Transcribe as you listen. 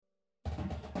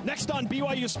Next on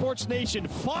BYU Sports Nation,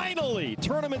 finally,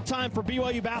 tournament time for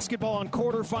BYU basketball on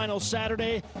quarterfinals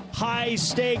Saturday. High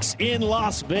stakes in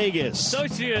Las Vegas.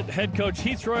 Associate head coach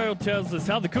Heath Schroyer tells us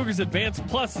how the Cougars advance,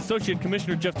 plus Associate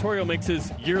Commissioner Jeff Tourial makes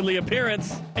his yearly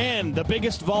appearance. And the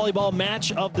biggest volleyball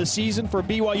match of the season for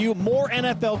BYU. More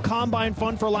NFL Combine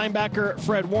fun for linebacker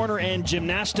Fred Warner, and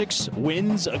gymnastics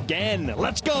wins again.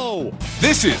 Let's go!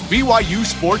 This is BYU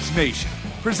Sports Nation,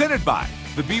 presented by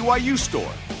The BYU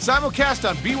Store, simulcast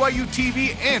on BYU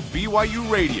TV and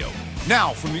BYU Radio.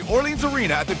 Now from the Orleans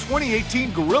Arena at the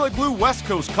 2018 Gorilla Glue West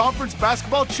Coast Conference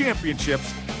Basketball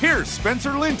Championships, here's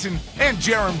Spencer Linton and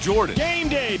Jerem Jordan. Game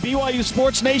day, BYU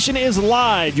Sports Nation is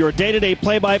live. Your day-to-day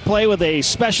play-by-play with a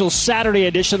special Saturday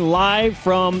edition live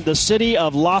from the city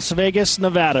of Las Vegas,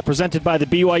 Nevada. Presented by the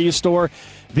BYU Store,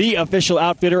 the official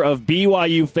outfitter of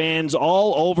BYU fans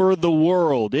all over the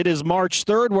world. It is March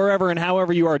 3rd, wherever and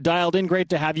however you are dialed in. Great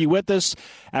to have you with us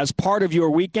as part of your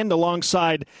weekend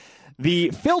alongside the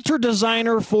filter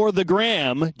designer for the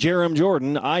Gram, Jerem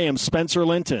Jordan. I am Spencer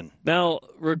Linton. Now,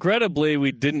 regrettably,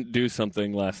 we didn't do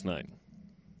something last night.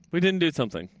 We didn't do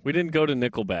something. We didn't go to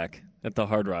Nickelback at the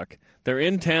Hard Rock. They're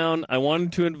in town. I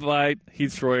wanted to invite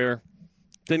Heath Schroyer.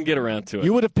 Didn't get around to it.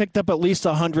 You would have picked up at least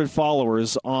 100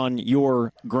 followers on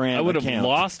your Gram I would have account.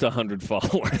 lost 100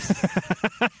 followers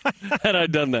had I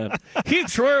done that. Heath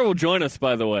Schroyer will join us,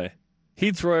 by the way.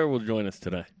 Heath Schroyer will join us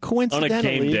today. Coincidentally, on a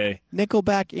game day.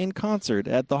 Nickelback in concert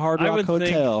at the Hard Rock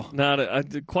Hotel.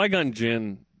 Qui-Gon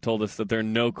Jinn told us that there are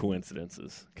no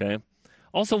coincidences, okay?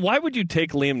 Also, why would you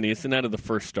take Liam Neeson out of the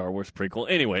first Star Wars prequel?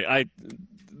 Anyway,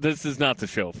 this is not the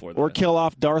show for that. Or kill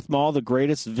off Darth Maul, the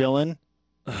greatest villain.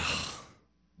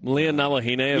 Leah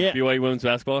Nawahine of BYU Women's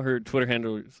Basketball, her Twitter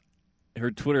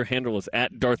handle is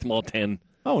at Darth Maul 10.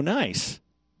 Oh, nice.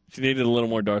 She needed a little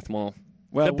more Darth Maul.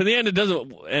 Well, but in the end, it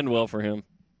doesn't end well for him.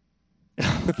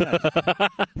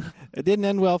 It didn't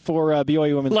end well for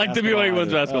BYU Women's Basketball. Like the BYU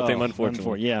Women's Basketball team,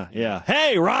 unfortunately. Yeah.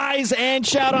 Hey, rise and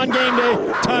shout on game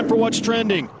day. Time for What's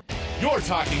Trending. You're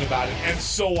talking about it, and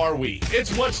so are we.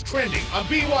 It's What's Trending on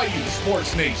BYU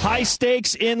Sports Nation. High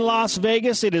stakes in Las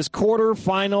Vegas. It is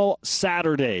quarterfinal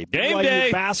Saturday. Game BYU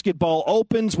day. Basketball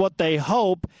opens what they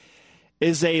hope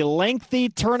is a lengthy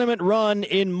tournament run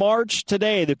in March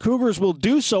today. The Cougars will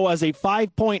do so as a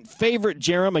 5-point favorite,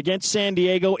 Jerem, against San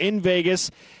Diego in Vegas.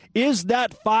 Is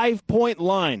that 5-point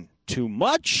line too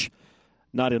much,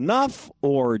 not enough,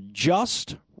 or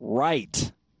just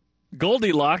right?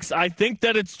 Goldilocks, I think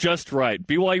that it's just right.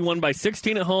 BYU won by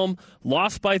 16 at home,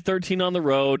 lost by 13 on the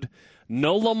road.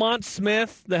 No Lamont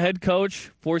Smith, the head coach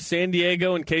for San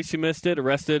Diego, in case you missed it,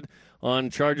 arrested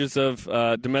on charges of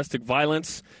domestic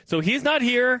violence. So he's not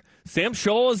here. Sam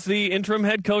Scholl is the interim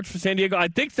head coach for San Diego. I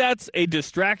think that's a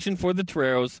distraction for the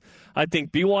Toreros. I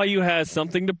think BYU has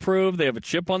something to prove. They have a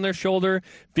chip on their shoulder,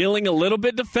 feeling a little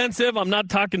bit defensive. I'm not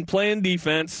talking playing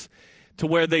defense, to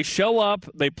where they show up,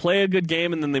 they play a good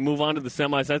game, and then they move on to the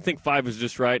semis. I think 5 is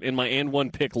just right, and my and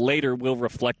 1 pick later will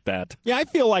reflect that. Yeah, I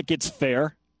feel like it's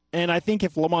fair. And I think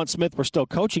if Lamont Smith were still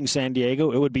coaching San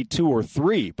Diego, it would be 2 or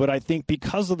 3. But I think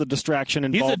because of the distraction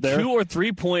involved there. He's a 2 or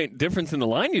 3 point difference in the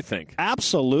line, you think?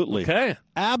 Absolutely. Okay.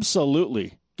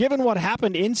 Absolutely. Given what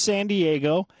happened in San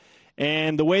Diego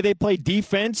and the way they play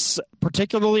defense,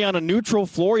 particularly on a neutral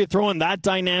floor, you throw in that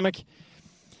dynamic.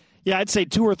 Yeah, I'd say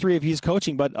 2 or 3 if he's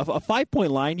coaching. But a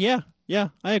 5-point line, yeah,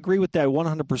 I agree with that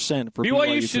 100% for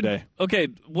BYU today. Okay,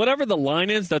 whatever the line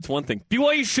is, that's one thing.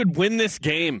 BYU should win this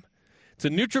game. It's a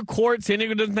neutral court. San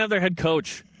Diego doesn't have their head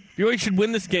coach. BYU should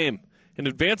win this game and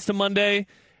advance to Monday,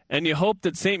 and you hope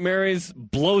that St. Mary's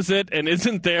blows it and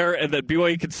isn't there and that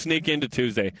BYU could sneak into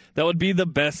Tuesday. That would be the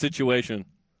best situation.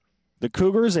 The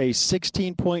Cougars, a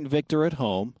 16-point victor at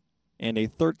home and a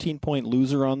 13-point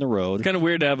loser on the road. It's kind of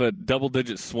weird to have a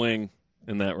double-digit swing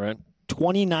in that, right?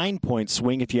 29-point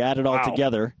swing if you add it all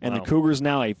together, and the Cougars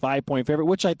now a 5-point favorite,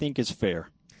 which I think is fair.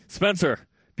 Spencer,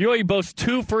 BYU boasts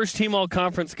 2 first-team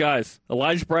all-conference guys,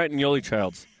 Elijah Bright and Yoli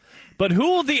Childs. But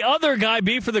who will the other guy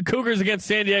be for the Cougars against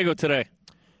San Diego today?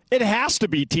 It has to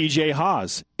be TJ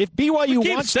Haws. If BYU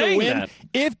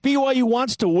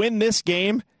wants to win this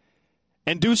game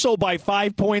and do so by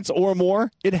 5 points or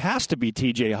more, it has to be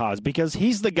TJ Haws because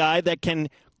he's the guy that can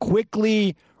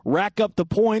quickly rack up the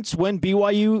points when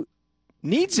BYU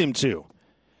needs him to.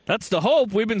 That's the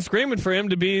hope. We've been screaming for him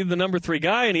to be the number 3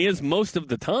 guy, and he is most of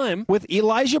the time. With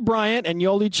Elijah Bryant and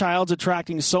Yoli Childs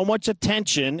attracting so much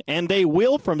attention, and they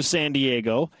will from San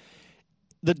Diego,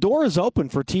 the door is open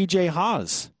for TJ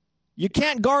Haws. You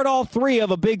can't guard all 3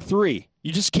 of a big 3.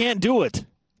 You just can't do it.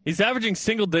 He's averaging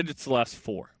single digits the last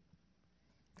 4.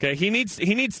 Okay, he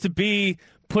needs to be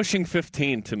pushing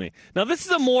 15 to me. Now, this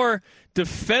is a more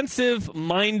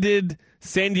defensive-minded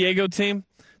San Diego team.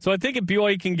 So I think if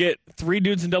BYU can get 3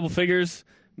 dudes in double figures,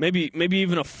 maybe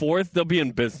even a 4th, they'll be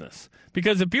in business.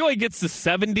 Because if BYU gets to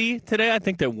 70 today, I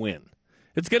think they win.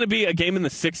 It's going to be a game in the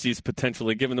 60s,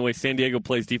 potentially, given the way San Diego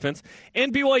plays defense.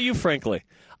 And BYU, frankly.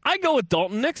 I go with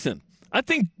Dalton Nixon. I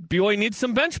think BYU needs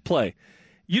some bench play.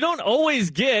 You don't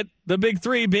always get the big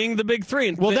 3 being the big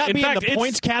 3. Will that be in the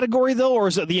points category, though, or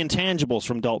is it the intangibles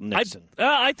from Dalton Nixon?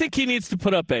 I think he needs to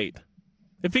put up 8.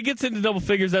 If he gets into double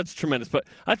figures, that's tremendous. But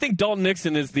I think Dalton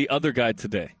Nixon is the other guy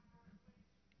today.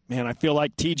 Man, I feel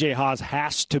like TJ Haas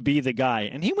has to be the guy.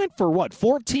 And he went for,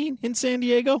 14 in San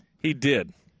Diego? He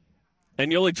did.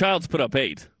 And Yoli Childs put up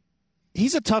 8.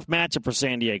 He's a tough matchup for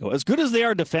San Diego. As good as they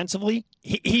are defensively,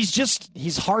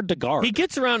 he's hard to guard. He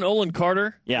gets around Olin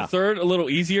Carter, the third, a little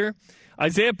easier.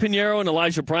 Isaiah Pinheiro and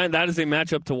Elijah Bryant, that is a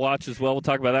matchup to watch as well. We'll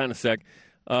talk about that in a sec.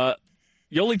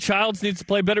 Yoli Childs needs to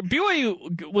play better.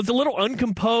 BYU was a little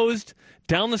uncomposed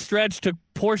down the stretch, took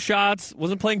poor shots,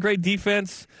 wasn't playing great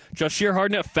defense. Jashir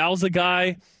Hardnett fouls a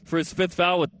guy for his 5th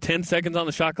foul with 10 seconds on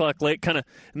the shot clock late, and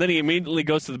then he immediately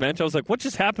goes to the bench. I was like, what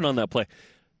just happened on that play?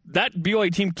 That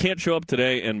BYU team can't show up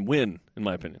today and win, in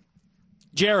my opinion.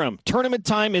 Jerem, tournament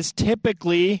time is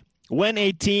typically when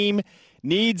a team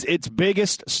needs its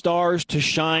biggest stars to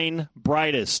shine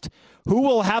brightest. Who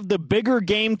will have the bigger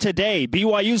game today?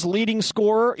 BYU's leading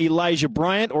scorer, Elijah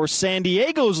Bryant, or San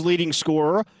Diego's leading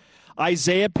scorer,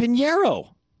 Isaiah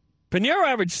Pinheiro? Pinheiro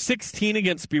averaged 16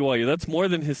 against BYU. That's more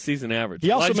than his season average. He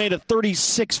also made a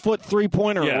 36-foot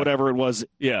three-pointer or whatever it was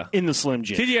in the Slim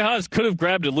Jim. TJ Haas could have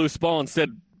grabbed a loose ball, instead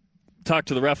talked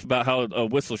to the ref about how a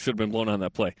whistle should have been blown on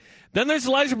that play. Then there's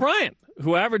Elijah Bryant,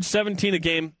 who averaged 17 a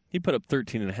game. He put up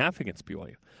 13.5 against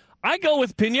BYU. I go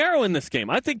with Pinheiro in this game.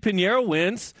 I think Pinheiro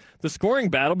wins the scoring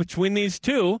battle between these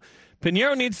two.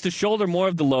 Pinheiro needs to shoulder more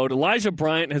of the load. Elijah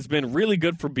Bryant has been really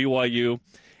good for BYU.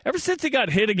 Ever since he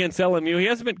got hit against LMU, he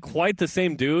hasn't been quite the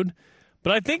same dude.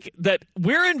 But I think that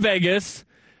we're in Vegas.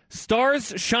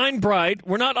 Stars shine bright.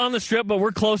 We're not on the Strip, but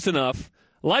we're close enough.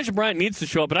 Elijah Bryant needs to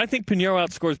show up, but I think Pinheiro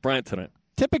outscores Bryant tonight.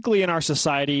 Typically in our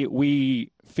society,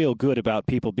 we feel good about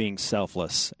people being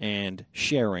selfless and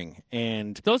sharing.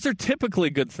 And those are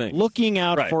typically good things. Looking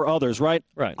out for others, right?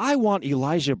 Right. I want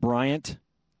Elijah Bryant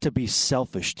to be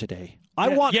selfish today. I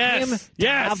want him to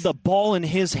have the ball in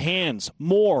his hands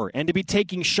more and to be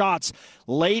taking shots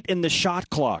late in the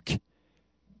shot clock.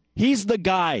 He's the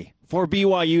guy for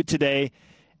BYU today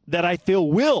that I feel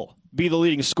will be the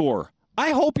leading scorer.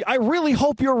 I really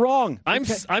hope you're wrong. I'm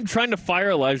trying to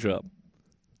fire Elijah up.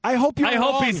 I hope you're wrong.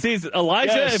 I hope he sees it.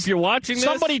 Elijah, if you're watching this.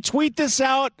 Somebody tweet this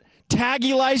out. Tag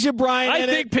Elijah Bryant. I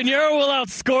think Pinheiro will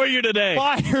outscore you today.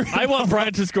 I want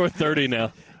Bryant to score 30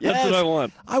 now. Yes. That's what I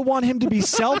want. I want him to be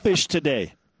selfish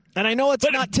today. And I know it's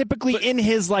not typically in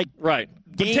his game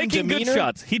taking demeanor. Good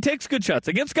shots. He takes good shots.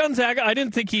 Against Gonzaga, I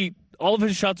didn't think all of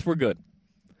his shots were good.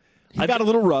 He got a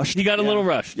little rushed. He got a little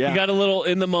rushed. Yeah. He got a little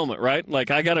in the moment, right? Like,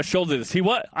 I got to shoulder this.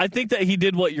 I think that he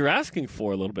did what you're asking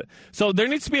for a little bit. So there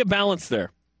needs to be a balance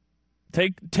there.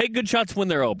 Take good shots when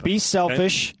they're open. Be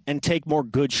selfish and take more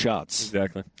good shots.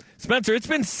 Exactly. Spencer, it's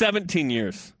been 17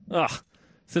 years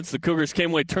since the Cougars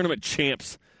came away tournament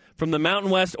champs from the Mountain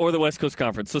West or the West Coast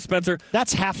Conference. So, Spencer.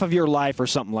 That's half of your life or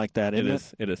something like that, isn't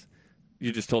it? It is.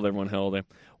 You just told everyone how old I am.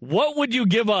 What would you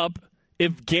give up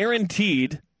if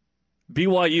guaranteed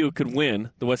BYU could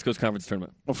win the West Coast Conference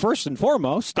tournament? Well, first and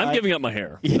foremost, I'm giving up my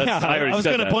hair. Yeah, I was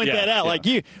going to point that out.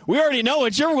 We already know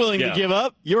what you're willing to give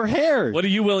up. Your hair. What are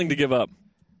you willing to give up?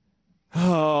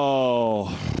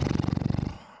 Oh,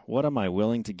 what am I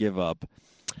willing to give up?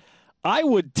 I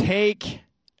would take.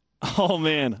 Oh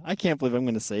man, I can't believe I'm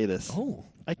going to say this. Oh,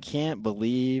 I can't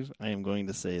believe I am going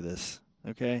to say this.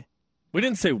 Okay. We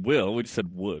didn't say will. We just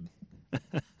said would.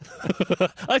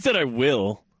 I said I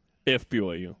will if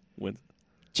BYU wins.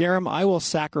 Jerem, I will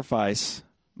sacrifice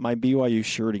my BYU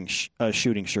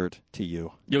shooting shirt to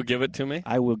you. You'll give it to me?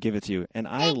 I will give it to you. And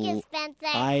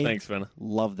Thanks, Spencer.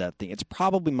 Love that thing. It's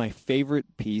probably my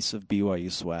favorite piece of BYU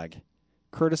swag,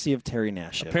 courtesy of Terry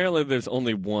Nash. Apparently there's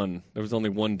only one. There was only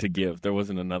one to give. There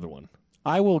wasn't another one.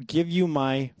 I will give you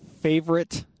my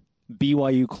favorite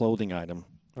BYU clothing item.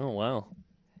 Oh, wow.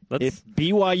 If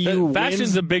BYU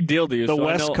fashion's a big deal to you. The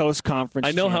West Coast Conference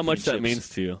I know how much that means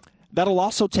to you. That'll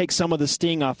also take some of the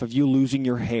sting off of you losing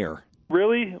your hair.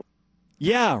 Really?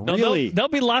 Yeah, really. There'll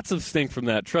be lots of sting from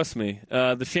that. Trust me.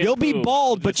 The shampoo. You'll be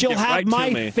bald, but you'll have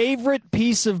my favorite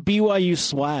piece of BYU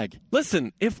swag.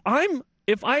 Listen, if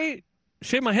I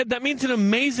shave my head, that means an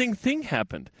amazing thing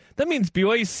happened. That means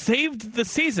BYU saved the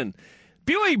season.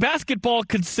 BYU basketball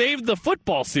could save the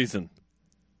football season.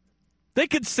 They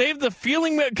could save the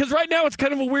feeling that, because right now it's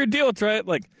kind of a weird deal. It's right,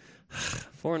 like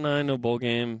 4-9, no bowl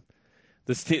game.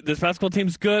 This basketball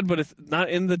team's good, but it's not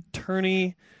in the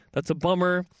tourney. That's a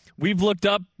bummer. We've looked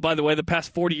up, by the way, the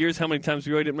past 40 years, how many times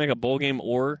BYU didn't make a bowl game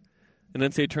or an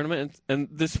NCAA tournament, and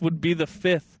this would be the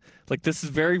 5th. Like, this is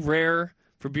very rare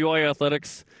for BYU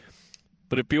athletics.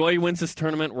 But if BYU wins this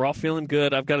tournament, we're all feeling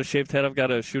good. I've got a shaved head. I've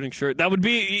got a shooting shirt. That would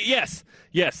be, yes,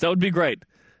 that would be great.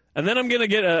 And then I'm going to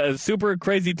get a super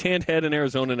crazy tanned head in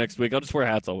Arizona next week. I'll just wear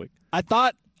hats all week. I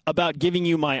thought about giving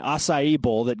you my acai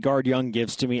bowl that Guard Young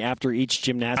gives to me after each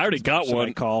gymnastics. I already got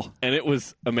one, call. And it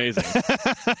was amazing.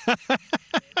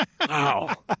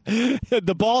 Wow.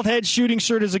 The bald head shooting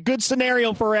shirt is a good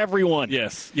scenario for everyone.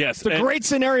 Yes. It's a great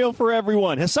scenario for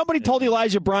everyone. Has somebody told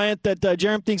Elijah Bryant that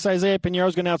Jerem thinks Isaiah Pinheiro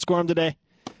is going to outscore him today?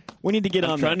 We need to get on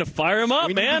that. I'm trying to fire him up,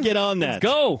 we man. Need to get on that. Let's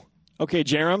go. Okay,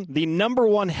 Jerem, the number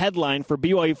one headline for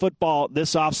BYU football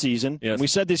this offseason, and we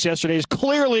said this yesterday, is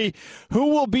clearly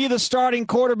who will be the starting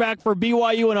quarterback for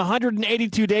BYU in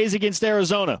 182 days against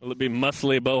Arizona. Will it be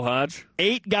Musly Bo Hodge?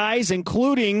 8 guys,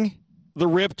 including the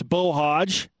ripped Bo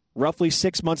Hodge. Roughly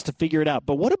 6 months to figure it out.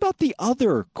 But what about the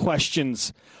other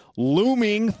questions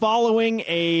looming following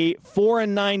a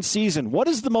 4-9 season? What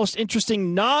is the most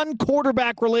interesting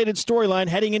non-quarterback related storyline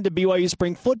heading into BYU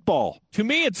spring football? To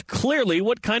me, it's clearly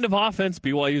what kind of offense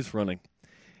BYU's running.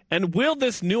 And will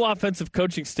this new offensive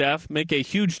coaching staff make a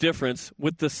huge difference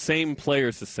with the same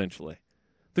players, essentially?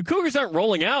 The Cougars aren't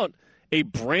rolling out a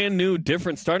brand new,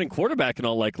 different starting quarterback in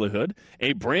all likelihood,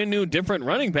 a brand new, different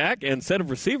running back and set of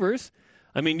receivers.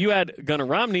 I mean, you had Gunnar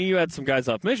Romney, you had some guys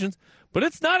off missions, but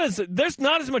there's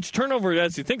not as much turnover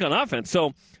as you think on offense.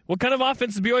 So what kind of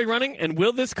offense is BYU running, and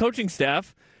will this coaching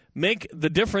staff make the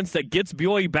difference that gets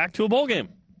BYU back to a bowl game?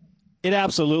 It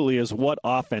absolutely is. What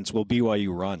offense will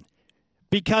BYU run?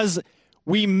 Because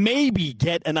we maybe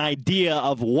get an idea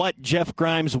of what Jeff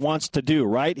Grimes wants to do,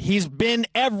 right? He's been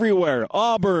everywhere.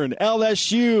 Auburn,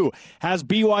 LSU, has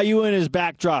BYU in his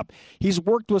backdrop. He's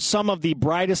worked with some of the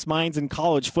brightest minds in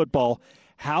college football.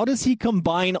 How does he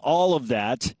combine all of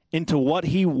that into what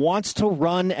he wants to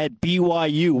run at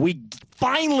BYU? We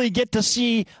finally get to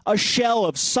see a shell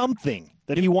of something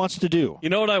that he wants to do. You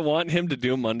know what I want him to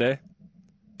do Monday?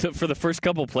 For the first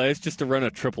couple plays, just to run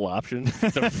a triple option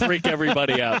to freak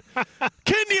everybody out.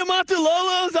 Kendi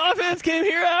Amatulolo's offense came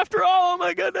here after all. Oh,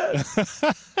 my goodness.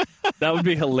 That would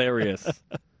be hilarious.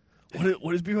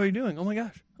 What is BYU doing? Oh, my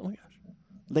gosh.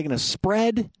 They're going to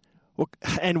spread?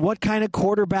 And what kind of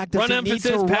quarterback does he need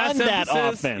to run that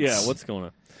offense? Yeah, what's going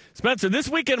on? Spencer, this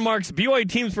weekend marks BYU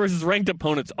teams versus ranked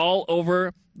opponents all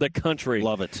over the country.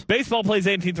 Love it. Baseball plays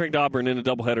 18th-ranked Auburn in a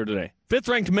doubleheader today.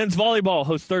 5th-ranked men's volleyball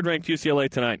hosts 3rd-ranked UCLA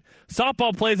tonight.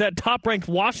 Softball plays at top-ranked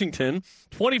Washington.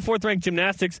 24th-ranked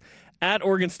gymnastics at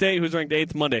Oregon State, who's ranked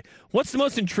 8th Monday. What's the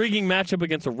most intriguing matchup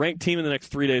against a ranked team in the next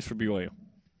 3 days for BYU?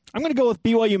 I'm going to go with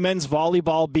BYU men's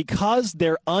volleyball because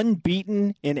they're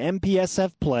unbeaten in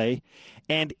MPSF play.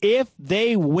 And if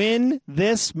they win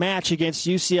this match against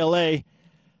UCLA,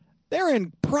 they're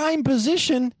in prime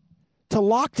position to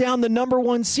lock down the number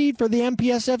 1 seed for the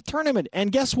MPSF tournament.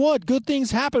 And guess what? Good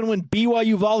things happen when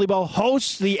BYU volleyball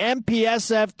hosts the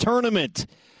MPSF tournament.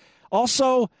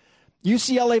 Also,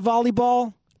 UCLA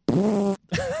volleyball,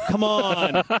 come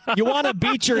on. You want to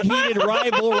beat your heated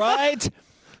rival, right?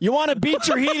 You want to beat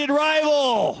your heated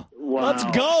rival. Wow. Let's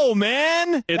go,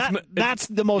 man. That's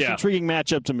the most intriguing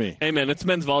matchup to me. Hey, man, it's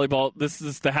men's volleyball. This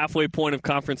is the halfway point of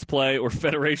conference play or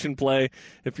federation play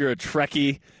if you're a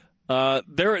Trekkie.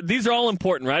 These are all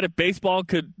important, right? If baseball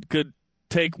could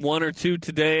take 1 or 2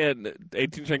 today at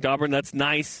 18th-ranked Auburn, that's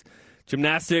nice.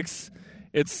 Gymnastics,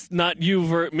 it's not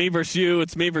me versus you,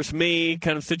 it's me versus me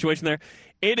kind of situation there.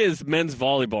 It is men's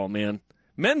volleyball, man.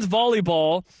 Men's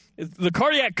volleyball, the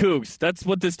Cardiac Cougs, that's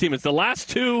what this team is. The last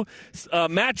 2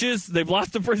 matches, they've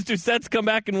lost the first 2 sets, come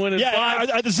back and win in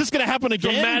 5. Is this going to happen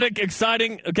again? Dramatic,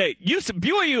 exciting. Okay,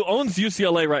 BYU owns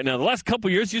UCLA right now. The last couple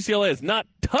years, UCLA has not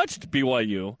touched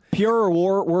BYU. Purer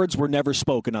words were never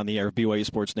spoken on the air of BYU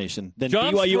Sports Nation than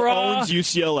John BYU Speraw owns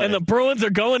UCLA. And the Bruins are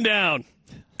going down.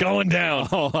 Going down.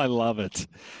 Oh, I love it.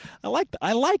 I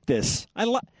like this.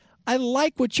 I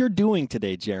like what you're doing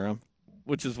today, Jerem.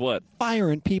 Which is what?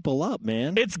 Firing people up,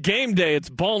 man. It's game day. It's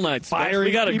ball night. Firing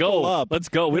we got to go. Up. Let's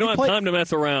go. We don't have time to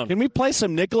mess around. Can we play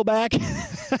some Nickelback?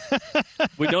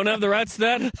 We don't have the rights to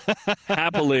that?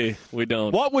 Happily, we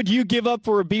don't. What would you give up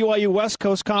for a BYU West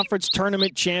Coast Conference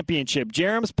Tournament Championship?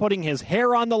 Jerem's putting his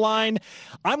hair on the line.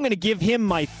 I'm going to give him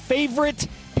my favorite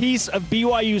piece of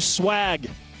BYU swag.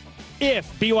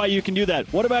 if BYU can do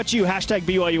that. What about you? Hashtag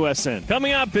BYUSN.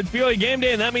 Coming up, it's BYU Game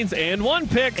Day, and that means and one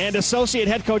pick. And associate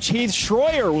head coach Heath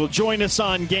Schroyer will join us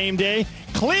on Game Day.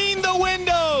 Clean the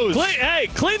windows!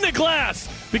 Clean the glass,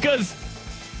 because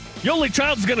Yoli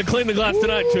Child's going to clean the glass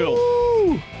tonight,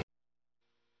 too.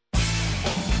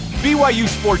 BYU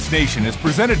Sports Nation is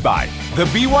presented by the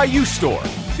BYU Store,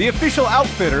 the official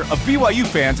outfitter of BYU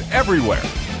fans everywhere.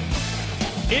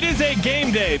 It is a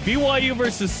game day. BYU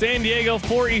versus San Diego,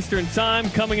 4 Eastern time,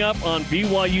 coming up on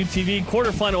BYU TV.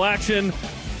 Quarterfinal action,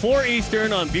 4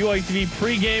 Eastern on BYU TV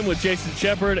pregame with Jason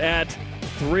Shepard at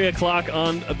 3 o'clock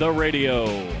on the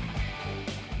radio.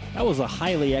 That was a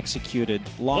highly executed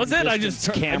long-distance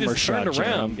camera shot. Turned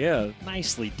around. Yeah.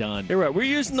 Nicely done. You're right. We're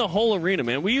using the whole arena,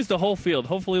 man. We used the whole field,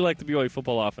 hopefully like the BYU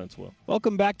football offense will.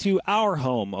 Welcome back to our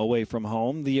home away from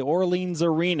home, the Orleans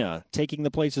Arena, taking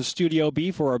the place of Studio B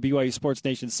for our BYU Sports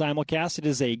Nation simulcast. It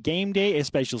is a game day, a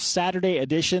special Saturday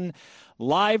edition,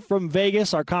 live from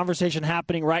Vegas. Our conversation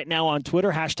happening right now on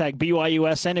Twitter, hashtag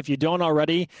BYUSN. If you don't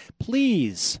already,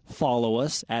 please follow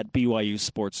us at BYU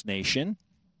Sports Nation.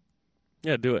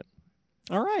 Yeah, do it.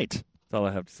 All right. That's all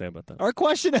I have to say about that. Our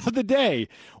question of the day.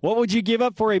 What would you give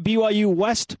up for a BYU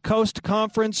West Coast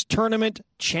Conference Tournament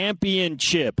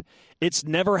Championship? It's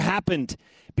never happened.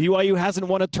 BYU hasn't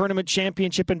won a tournament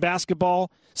championship in basketball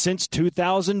since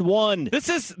 2001. This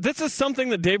is something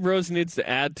that Dave Rose needs to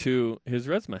add to his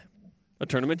resume, a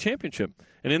tournament championship.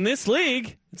 And in this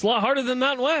league, it's a lot harder than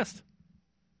Mountain West.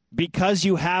 Because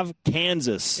you have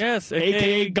Kansas. Yes,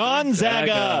 a.k.a.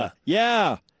 Gonzaga.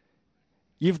 Yeah.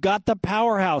 You've got the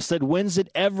powerhouse that wins it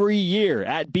every year.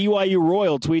 At BYU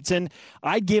Royal tweets in,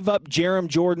 I'd give up Jerem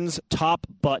Jordan's top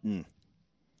button.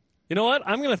 You know what?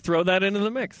 I'm going to throw that into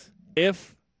the mix.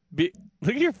 Look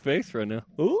at your face right now.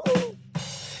 Ooh.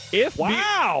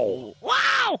 Wow.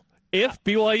 If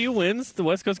BYU wins the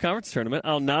West Coast Conference Tournament,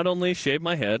 I'll not only shave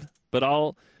my head, but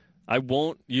I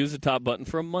won't use the top button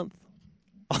for a month.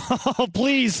 Oh,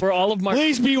 please. For all of my...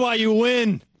 Please, BYU,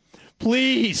 win.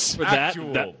 Please. For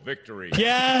Actual victory.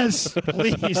 Yes.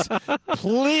 Please.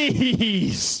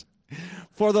 Please.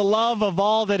 For the love of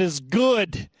all that is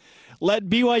good, let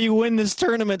BYU win this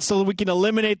tournament so that we can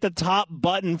eliminate the top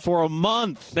button for a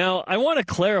month. Now, I want to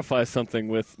clarify something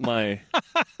with my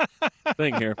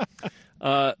thing here.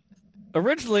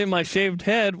 Originally, my shaved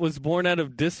head was born out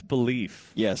of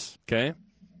disbelief. Yes. Okay?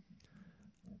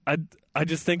 I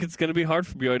just think it's going to be hard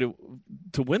for BYU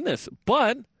to win this.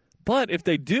 But if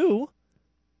they do,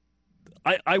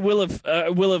 I will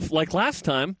have like last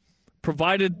time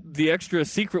provided the extra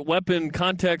secret weapon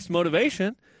context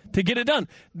motivation to get it done.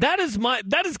 That is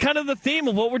kind of the theme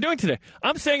of what we're doing today.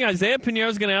 I'm saying Isaiah Pinheiro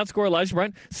is going to outscore Elijah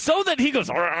Bryant so that he goes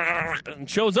and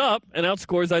shows up and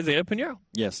outscores Isaiah Pinheiro.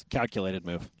 Yes, calculated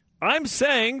move. I'm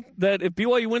saying that if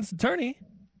BYU wins the tourney,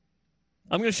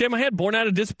 I'm going to shave my head, born out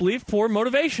of disbelief for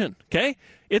motivation. Okay,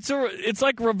 it's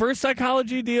like a reverse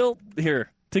psychology deal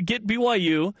here to get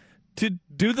BYU to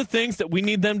do the things that we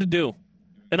need them to do,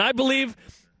 and I believe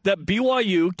that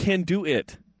BYU can do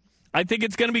it. I think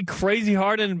it's going to be crazy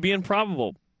hard and be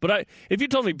improbable. But if you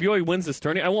told me BYU wins this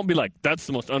tourney, I won't be like, that's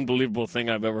the most unbelievable thing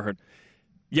I've ever heard.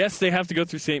 Yes, they have to go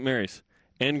through St. Mary's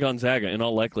and Gonzaga in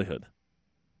all likelihood.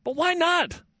 But why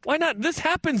not? Why not? This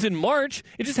happens in March.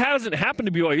 It just hasn't happened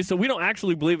to BYU, so we don't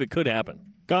actually believe it could happen.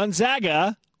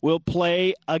 Gonzaga will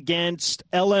play against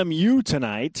LMU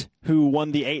tonight, who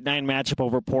won the 8-9 matchup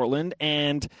over Portland.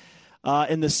 And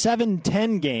in the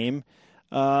 7-10 game,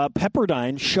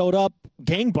 Pepperdine showed up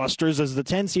gangbusters as the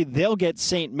 10 seed. They'll get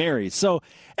St. Mary's. So,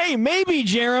 hey, maybe,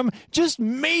 Jerem, just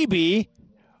maybe.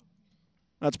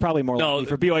 That's probably more likely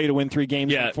for BYU to win 3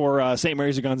 games than for St.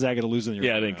 Mary's or Gonzaga to lose in the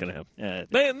it ain't going to happen.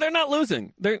 They're not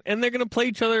losing. They're going to play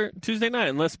each other Tuesday night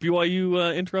unless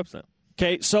BYU interrupts them.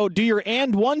 Okay, so do your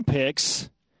and one picks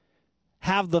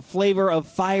have the flavor of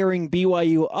firing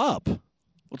BYU up?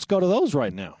 Let's go to those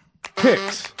right now.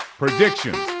 Picks,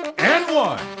 predictions, and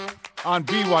one on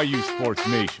BYU Sports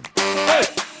Nation.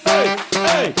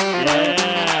 Hey!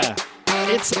 Yeah!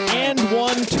 It's and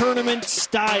one tournament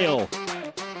style.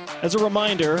 As a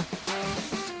reminder,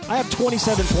 I have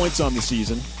 27 points on the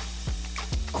season.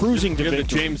 Cruising to victory. You're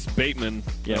the James Bateman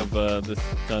of this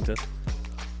contest.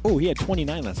 Oh, he had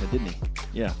 29 last night, didn't he?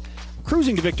 Yeah.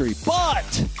 Cruising to victory.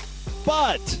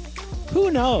 But, who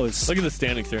knows? Look at the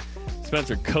standings here.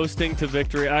 Spencer coasting to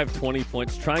victory. I have 20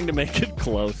 points, trying to make it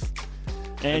close.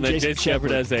 And then Jason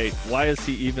Shepard has 8. Why is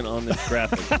he even on this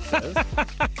graphic?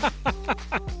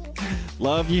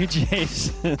 Love you,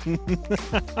 Jason.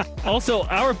 Also,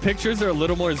 our pictures are a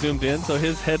little more zoomed in, so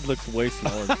his head looks way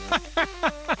smaller.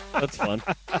 That's fun.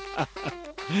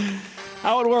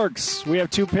 How it works. We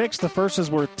have 2 picks. The first is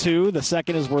worth 2. The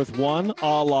second is worth 1,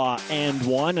 a la and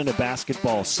 1 in a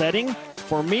basketball setting.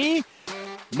 For me,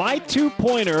 my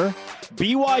 2-pointer,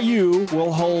 BYU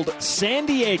will hold San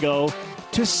Diego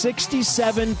to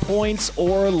 67 points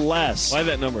or less. Why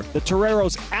that number? The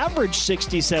Toreros average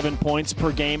 67 points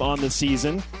per game on the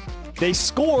season. They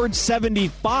scored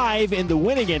 75 in the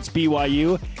win against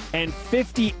BYU and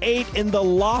 58 in the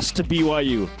loss to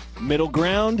BYU. Middle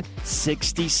ground,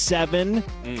 67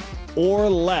 or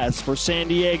less for San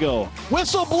Diego.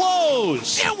 Whistle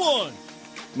blows! And 1!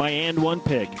 My and 1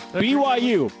 pick.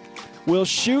 BYU will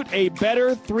shoot a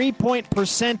better 3-point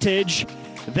percentage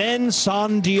than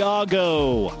San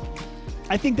Diego.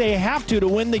 I think they have to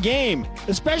win the game,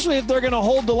 especially if they're going to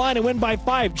hold the line and win by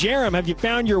 5. Jerem, have you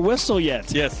found your whistle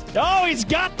yet? Yes. Oh, he's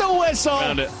got the whistle.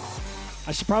 Found it.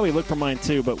 I should probably look for mine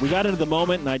too, but we got into the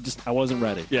moment and I wasn't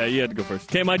ready. Yeah, you had to go first.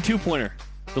 Okay, my 2-pointer.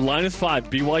 The line is 5.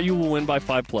 BYU will win by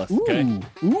 5+.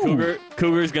 Okay.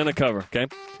 Cougar's going to cover. Okay.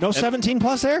 No 17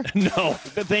 plus there? No.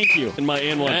 Thank you. And my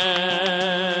and 1.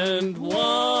 And 1.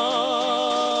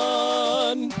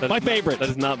 My favorite. That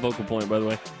is not vocal point, by the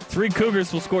way. 3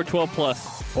 Cougars will score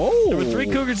 12+. Oh. There were 3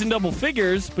 Cougars in double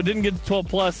figures, but didn't get to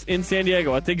 12+ in San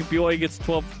Diego. I think if BYU gets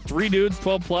 3 dudes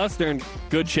 12+, they're in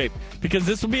good shape because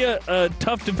this will be a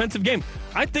tough defensive game.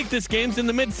 I think this game's in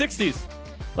the mid-60s,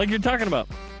 like you're talking about.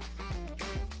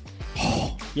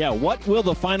 Yeah, what will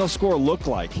the final score look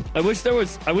like? I wish there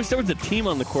was a team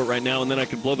on the court right now, and then I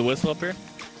could blow the whistle up here.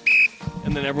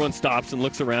 And then everyone stops and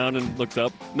looks around and looks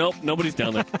up. Nope, nobody's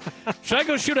down there. Should I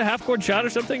go shoot a half-court shot or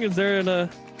something? Is there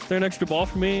an extra ball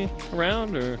for me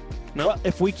around or no? Well,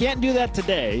 if we can't do that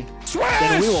today,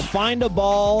 then we will find a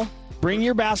ball. Bring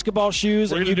your basketball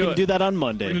shoes, and you can do that on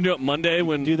Monday. We're gonna do it Monday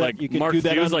when Mark Hughes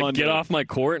get off my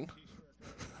court.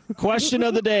 Question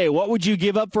of the day: what would you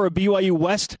give up for a BYU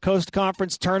West Coast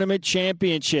Conference Tournament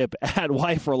championship? At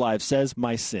Wife for Life says,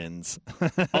 my sins.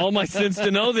 All my sins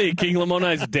to know thee, King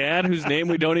Lamonai's dad, whose name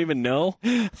we don't even know.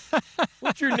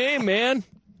 What's your name, man?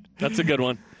 That's a good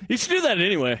one. You should do that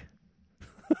anyway.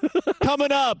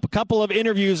 Coming up, a couple of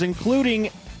interviews, including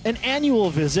an annual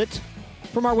visit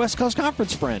from our West Coast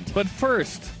Conference friend. But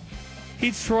first,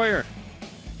 Heath Schroyer.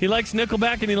 He likes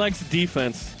Nickelback and he likes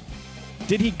defense.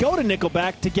 Did he go to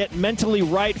Nickelback to get mentally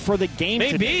right for the game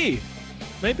today?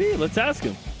 Maybe. Let's ask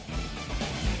him.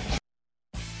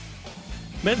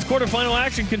 Men's quarterfinal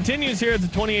action continues here at the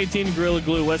 2018 Gorilla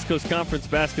Glue West Coast Conference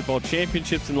Basketball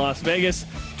Championships in Las Vegas.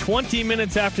 20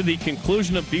 minutes after the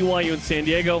conclusion of BYU and San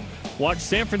Diego. Watch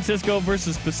San Francisco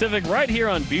versus Pacific right here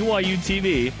on BYU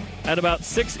TV at about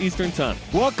 6 Eastern Time.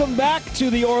 Welcome back to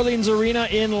the Orleans Arena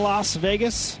in Las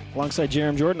Vegas. Alongside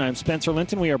Jerem Jordan, I'm Spencer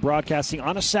Linton. We are broadcasting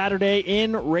on a Saturday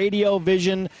in Radio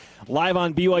Vision, live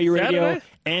on BYU Radio Saturday?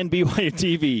 And BYU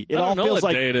TV. It all feels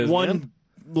like one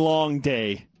long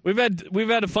day. We've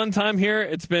had a fun time here.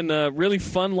 It's been really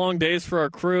fun long days for our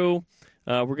crew.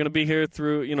 We're going to be here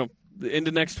through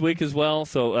into next week as well.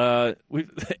 So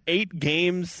we've 8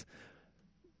 games,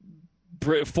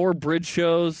 4 bridge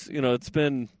shows. It's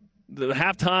been the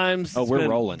half times. Oh, we're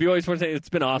rolling. BYU Sports. It's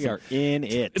been awesome. We are in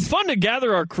it. It's fun to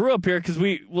gather our crew up here because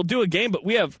we'll do a game, but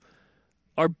we have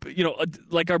our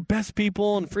our best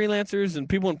people and freelancers and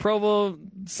people in Provo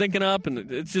syncing up,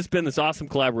 and it's just been this awesome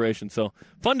collaboration. So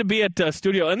fun to be at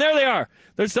studio. And there they are.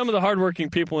 There's some of the hardworking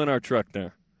people in our truck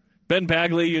there. Ben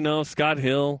Bagley, Scott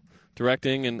Hill,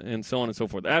 directing, and so on and so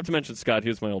forth. I have to mention Scott. He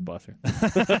was my old boss here.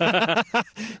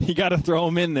 You got to throw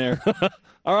him in there.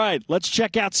 All right, let's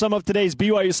check out some of today's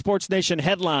BYU Sports Nation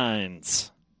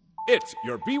headlines. It's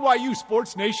your BYU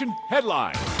Sports Nation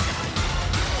headline.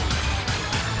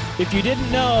 If you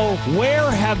didn't know, where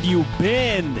have you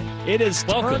been? It is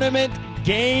tournament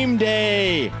game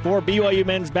day for BYU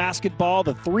men's basketball.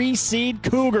 The 3-seed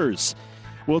Cougars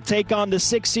will take on the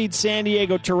 6-seed San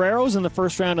Diego Toreros in the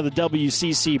first round of the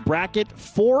WCC bracket.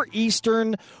 4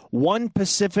 Eastern, 1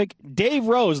 Pacific. Dave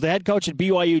Rose, the head coach at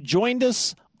BYU, joined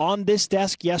us on this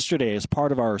desk yesterday as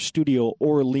part of our Studio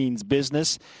Orleans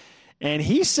business. And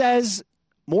he says,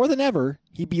 more than ever,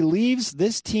 he believes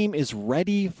this team is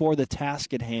ready for the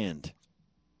task at hand.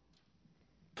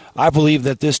 I believe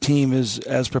that this team is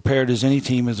as prepared as any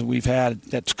team as we've had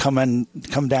that's come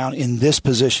down in this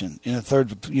position, in a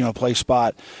third place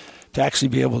spot, to actually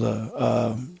be able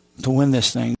to win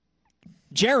this thing.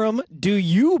 Jerem, do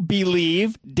you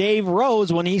believe Dave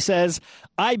Rose when he says,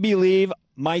 I believe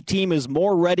my team is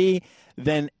more ready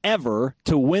than ever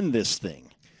to win this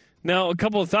thing? Now, a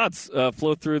couple of thoughts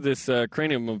flow through this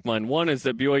cranium of mine. One is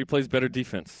that BYU plays better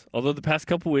defense. Although the past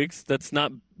couple weeks,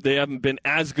 they haven't been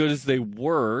as good as they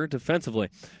were defensively.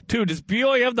 Two, does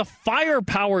BYU have the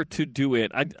firepower to do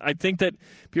it? I think that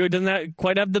BYU doesn't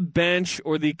quite have the bench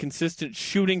or the consistent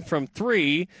shooting from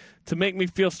three to make me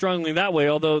feel strongly that way,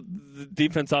 although the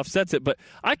defense offsets it. But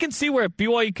I can see where if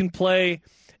BYU can play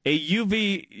a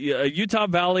Utah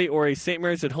Valley or a St.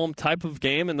 Mary's at home type of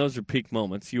game, and those are peak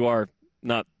moments. You are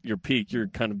not your peak. You're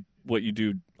kind of what you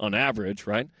do on average,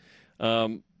 right?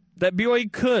 That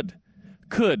BYU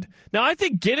could. Now, I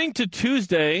think getting to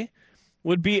Tuesday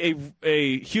would be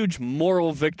a huge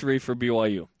moral victory for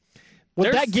BYU.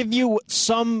 Would that give you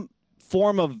some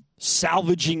form of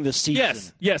salvaging the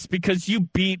season? Yes, because you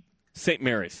beat St.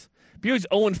 Mary's. BYU's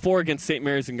 0-4 against St.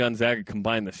 Mary's and Gonzaga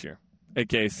combined this year,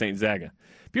 a.k.a. St. Zaga.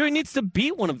 BYU needs to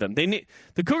beat one of them. The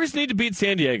Cougars need to beat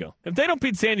San Diego. If they don't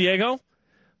beat San Diego,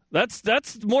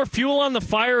 that's more fuel on the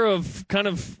fire of kind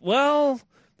of, well,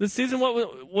 this season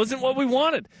wasn't what we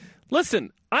wanted.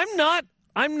 Listen, I'm not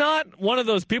one of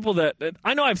those people that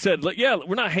I know I've said, yeah,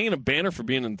 we're not hanging a banner for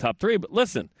being in the top three, but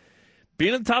listen,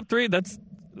 being in the top three, that's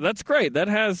great. That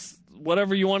has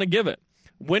whatever you want to give it.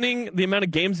 Winning the amount of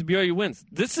games that BYU wins,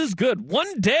 this is good.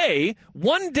 One day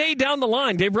down the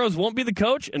line, Dave Rose won't be the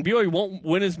coach, and BYU won't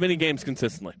win as many games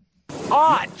consistently.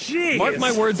 Ah, jeez. Mark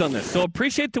my words on this. So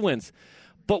appreciate the wins.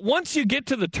 But once you get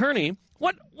to the tourney,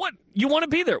 what you want to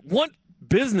be there. What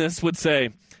business would say,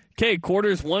 okay,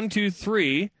 quarters 1, 2,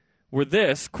 3 were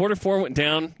this. Quarter 4 went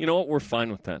down. You know what? We're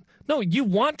fine with that. No, you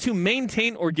want to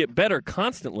maintain or get better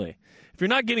constantly. If you're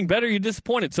not getting better, you're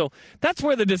disappointed. So that's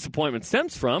where the disappointment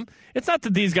stems from. It's not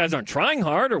that these guys aren't trying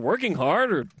hard or working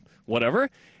hard or whatever.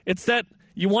 It's that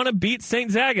you want to beat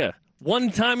St. Zaga one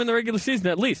time in the regular season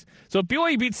at least. So if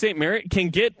BYU beats St. Mary, can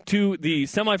get to the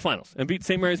semifinals and beat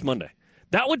St. Mary's Monday,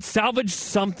 that would salvage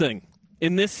something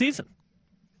in this season.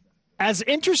 As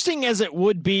interesting as it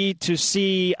would be to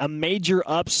see a major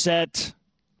upset,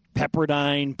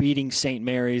 Pepperdine beating St.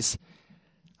 Mary's,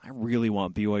 I really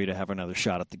want BYU to have another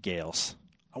shot at the Gales.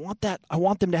 I want that. I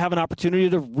want them to have an opportunity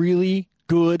to really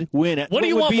good win. What do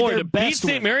you want more, to beat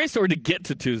St. Mary's or to get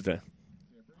to Tuesday?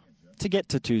 To get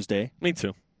to Tuesday. Me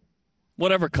too.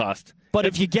 Whatever cost. But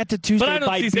if you get to Tuesday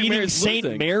by beating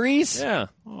St. Mary's? Yeah.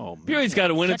 Oh, man. BYU's got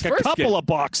to win its first a couple game. of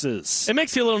boxes. It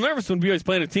makes you a little nervous when BYU's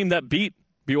playing a team that beat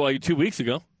BYU 2 weeks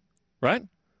ago, right?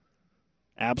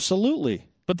 Absolutely.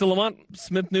 But the Lamont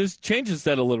Smith news changes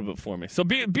that a little bit for me. So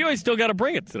BYU's still got to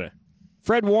bring it today.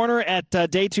 Fred Warner at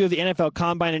day 2 of the NFL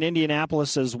Combine in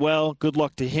Indianapolis as well. Good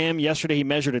luck to him. Yesterday he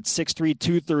measured at 6'3",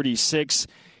 236.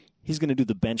 He's going to do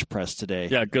the bench press today.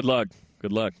 Yeah, good luck.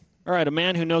 Good luck. All right, a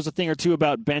man who knows a thing or two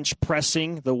about bench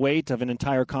pressing the weight of an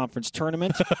entire conference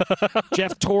tournament.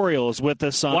 Jeff Tourial is with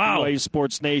us on BYU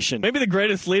Sports Nation. Maybe the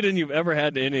greatest lead-in you've ever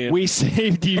had to any. We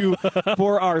saved you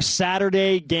for our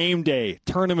Saturday game day,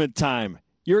 tournament time.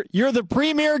 You're the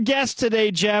premier guest today,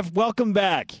 Jeff. Welcome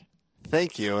back.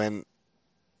 Thank you, and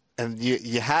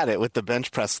you had it with the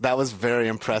bench press. That was very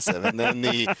impressive. And then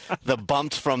the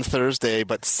bumped from Thursday,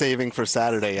 but saving for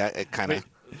Saturday, it kind of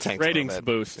tanked ratings a bit.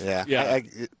 Boost. Yeah.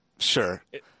 Sure.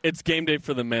 It's game day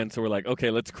for the men, so we're like, okay,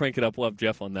 let's crank it up. We'll have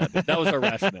Jeff on that. That was our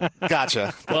rationale.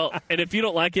 Gotcha. Well, and if you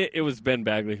don't like it, it was Ben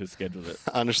Bagley who scheduled it.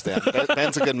 Understand.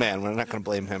 Ben's a good man. We're not going to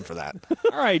blame him for that.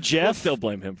 All right, Jeff. We'll still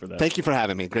blame him for that. Thank you for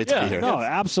having me. Great to be here. No,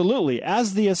 absolutely.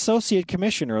 As the Associate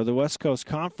Commissioner of the West Coast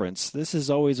Conference, this is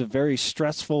always a very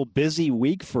stressful, busy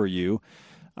week for you.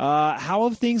 How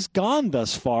have things gone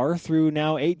thus far through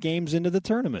now 8 games into the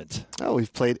tournament? Oh,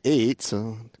 we've played 8,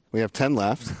 so we have 10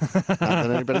 left. Not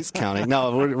that anybody's counting.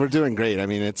 No, we're doing great. I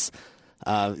mean, it's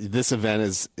this event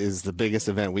is the biggest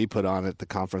event we put on at the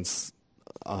conference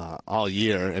all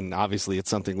year, and obviously it's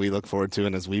something we look forward to.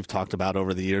 And as we've talked about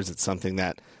over the years, it's something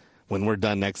that when we're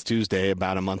done next Tuesday,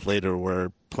 about a month later,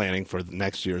 we're planning for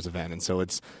next year's event. And so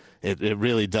it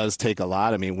really does take a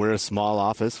lot. I mean, we're a small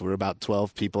office. We're about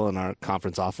 12 people in our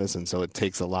conference office, and so it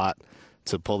takes a lot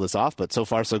to pull this off. But so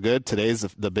far, so good. Today's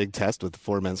the big test with the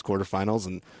 4 men's quarterfinals,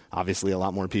 and obviously a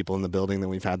lot more people in the building than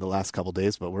we've had the last couple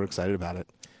days, but we're excited about it.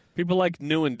 People like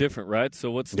new and different, right? So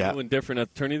what's new and different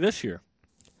at the tourney this year?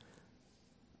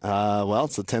 Well,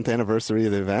 it's the 10th anniversary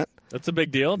of the event. That's a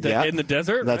big deal. Decade in the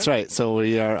desert. That's right. So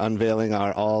we are unveiling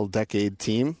our all-decade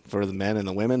team for the men and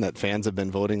the women that fans have been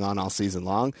voting on all season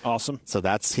long. Awesome. So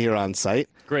that's here on site.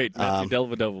 Great. Matthew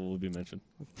Dellavedova will be mentioned.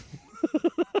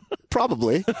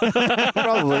 Probably.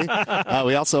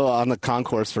 We also, on the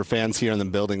concourse for fans here in the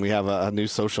building, we have a new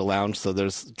social lounge. So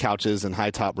there's couches and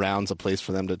high-top rounds, a place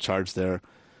for them to charge their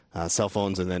cell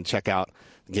phones and then check out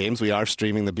games. We are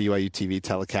streaming the BYU TV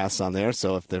telecasts on there,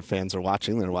 so if their fans are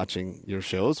watching, they're watching your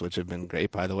shows, which have been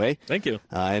great, by the way. Thank you.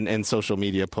 And social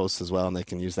media posts as well, and they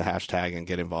can use the hashtag and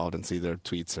get involved and see their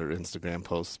tweets or Instagram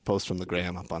posts from the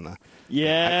gram up on the...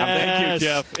 Thank you,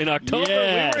 Jeff. In October, we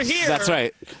were here. That's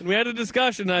right. And we had a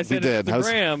discussion, and I said it's the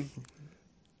gram.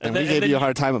 And we gave you a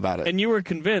hard time about it. And you were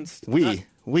convinced. We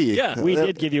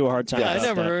did give you a hard time. Yeah, I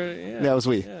never heard. Yeah. That was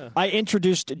we. Yeah. I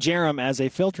introduced Jerem as a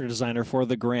filter designer for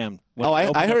the gram.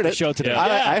 I heard it. Show today.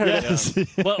 I heard it.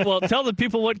 Well, tell the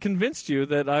people what convinced you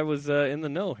that I was in the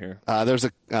know here. There's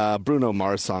a Bruno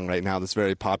Mars song right now that's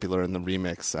very popular in the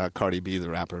remix. Cardi B, the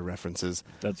rapper, references.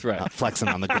 That's right. Flexing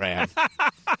on the gram.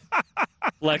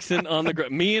 Flexing on the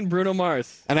gram. Me and Bruno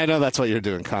Mars. And I know that's what you're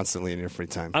doing constantly in your free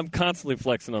time. I'm constantly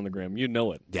flexing on the gram. You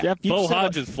know it. Yeah. Jeff, Bo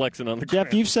Hodge is flexing on the gram.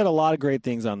 Jeff, you've said a lot of great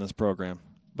things on this program,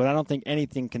 but I don't think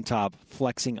anything can top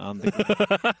flexing on the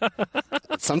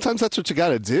gram. Sometimes that's what you got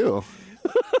to do.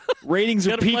 Ratings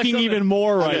are peaking even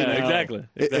more right now. Exactly.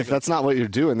 If that's not what you're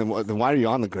doing, then why are you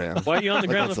on the gram? Why are you on the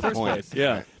gram in the first place?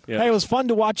 Yeah. Right. Yeah. Hey, it was fun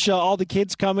to watch all the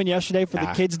kids come in yesterday for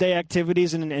the Kids' Day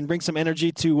activities and bring some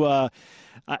energy to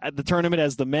the tournament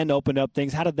as the men opened up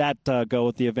things. How did that go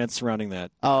with the events surrounding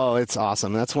that? Oh, it's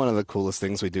awesome. That's one of the coolest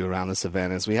things we do around this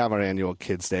event is we have our annual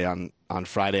Kids' Day on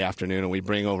Friday afternoon, and we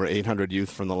bring over 800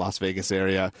 youth from the Las Vegas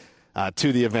area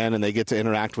to the event, and they get to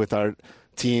interact with our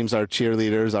teams, our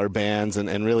cheerleaders, our bands,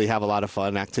 and really have a lot of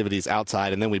fun activities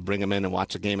outside. And then we bring them in and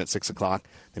watch a game at 6 o'clock.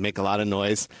 They make a lot of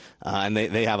noise, and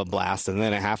they have a blast. And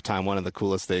then at halftime, one of the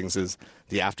coolest things is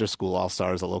the after-school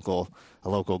all-stars, a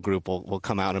local group will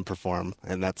come out and perform,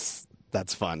 and that's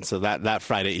fun. So that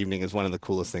Friday evening is one of the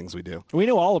coolest things we do. We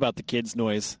know all about the kids'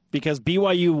 noise because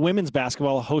BYU women's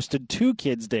basketball hosted 2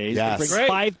 Kids' Days. Yes. They bring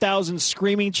 5,000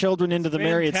 screaming children into the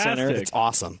Marriott Center. It's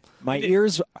awesome. My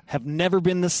ears have never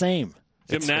been the same.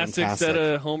 Gymnastics set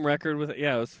a home record with it.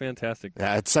 Yeah, it was fantastic.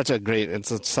 Yeah, it's such a great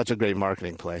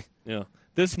marketing play. Yeah.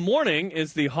 This morning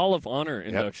is the Hall of Honor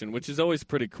induction, which is always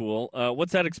pretty cool.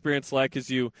 What's that experience like as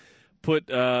you put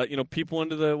people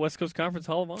into the West Coast Conference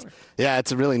Hall of Honor? Yeah,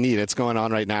 it's really neat. It's going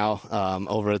on right now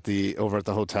over at the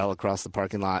hotel across the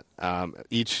parking lot.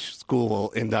 Each school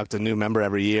will induct a new member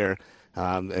every year,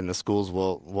 and the schools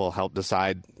will help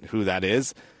decide who that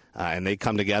is. And they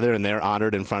come together and they're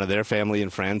honored in front of their family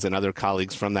and friends and other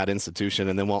colleagues from that institution,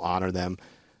 and then we'll honor them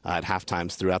at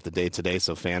halftimes throughout the day today,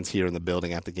 so fans here in the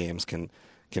building at the games can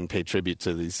pay tribute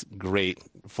to these great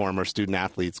former student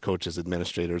athletes, coaches,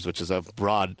 administrators, which is a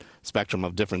broad spectrum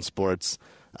of different sports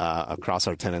across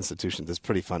our 10 institutions. It's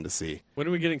pretty fun to see. When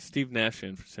are we getting Steve Nash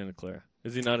in for Santa Clara?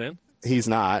 Is he not in? He's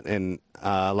not, and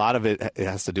a lot of it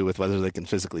has to do with whether they can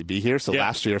physically be here. So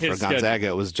last year for Gonzaga,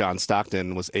 it was John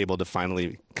Stockton was able to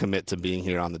finally commit to being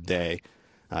here on the day,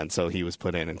 and so he was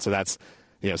put in. And so that's,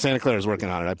 Santa Clara is working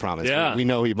on it, I promise. Yeah. We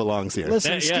know he belongs here.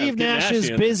 Listen, Steve Nash is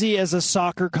busy as a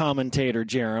soccer commentator,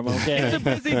 Jerem, okay? He's a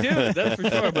busy dude, that's for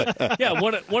sure. But, yeah,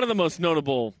 one of the most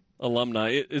notable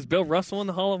alumni. Is Bill Russell in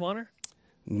the Hall of Honor?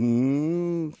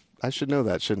 I should know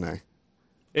that, shouldn't I?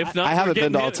 If not, I haven't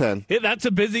been to all 10. That's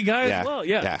a busy guy as well.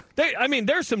 Yeah.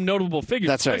 There's some notable figures,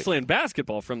 That's right. especially in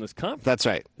basketball from this conference. That's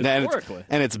right.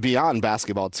 And it's beyond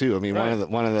basketball, too. I mean,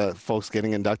 one of the folks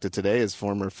getting inducted today is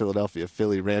former Philadelphia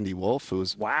Philly Randy Wolf,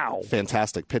 who's a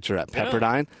fantastic pitcher at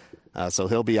Pepperdine. So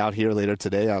he'll be out here later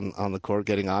today on the court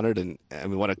getting honored. And I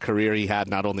mean, what a career he had,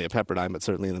 not only at Pepperdine, but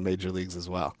certainly in the major leagues as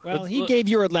well. Well, he gave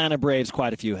your Atlanta Braves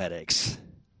quite a few headaches.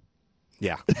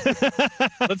 Yeah.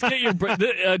 Let's get your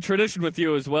tradition with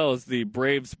you as well as the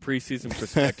Braves preseason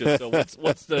perspective. So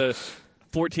what's the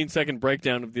 14-second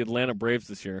breakdown of the Atlanta Braves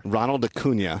this year? Ronald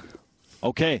Acuna.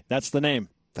 Okay, that's the name.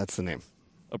 That's the name.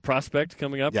 A prospect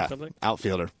coming up or Yeah, something?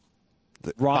 outfielder.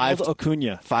 Ronald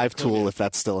Acuna. 5-tool, if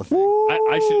that's still a thing.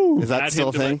 I should Is that still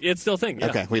a thing? It's still a thing, yeah.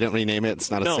 Okay, we didn't rename it. It's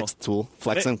not a 6th tool.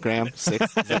 Flexen, Graham,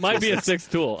 6. It might be a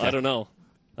 6th tool. Okay. I don't know.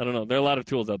 There are a lot of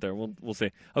tools out there. We'll see.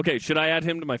 Okay, should I add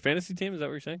him to my fantasy team? Is that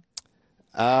what you're saying?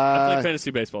 I play fantasy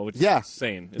baseball, which is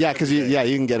insane. Yeah, because you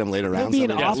can get him later rounds. He'll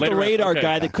be an off-the-radar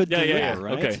guy that could deliver,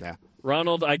 right? Okay. Yeah.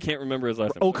 Ronald, I can't remember his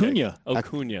last name. Acuna.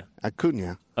 Okay.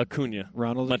 Acuna.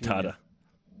 Ronald Matata.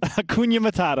 Acuna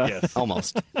Matata. Yes.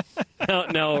 Almost.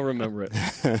 Now I'll remember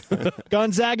it.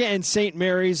 Gonzaga and St.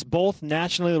 Mary's, both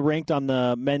nationally ranked on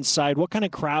the men's side. What kind of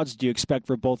crowds do you expect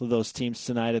for both of those teams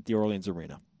tonight at the Orleans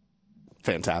Arena?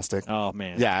 Fantastic. Oh,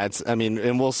 man. Yeah,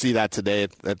 and we'll see that today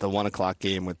at the 1 o'clock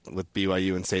game with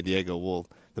BYU and San Diego.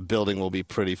 The building will be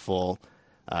pretty full.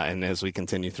 And as we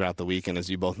continue throughout the week, and as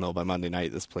you both know, by Monday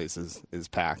night, this place is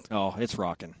packed. Oh, it's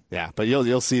rocking. Yeah, but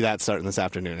you'll see that starting this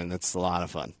afternoon, and it's a lot of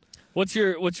fun. What's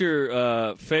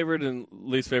your favorite and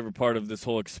least favorite part of this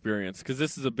whole experience? Because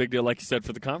this is a big deal, like you said,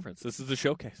 for the conference. This is a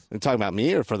showcase. You're talking about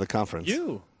me or for the conference?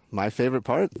 You. My favorite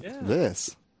part? Yeah.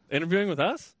 This. Interviewing with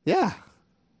us? Yeah.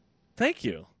 Thank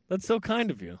you. That's so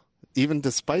kind of you. Even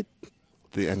despite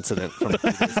the incident from a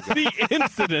few days ago. The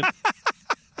incident.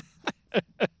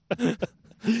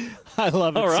 I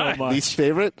love it All right. so much. Least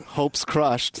favorite? Hopes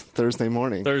crushed Thursday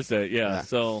morning. Thursday, yeah.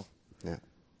 So Yeah.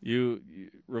 you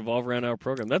revolve around our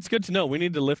program. That's good to know. We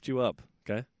need to lift you up,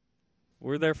 okay?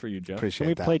 We're there for you, Jeff. Appreciate Can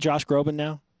we that. play Josh Groban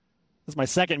now? That's my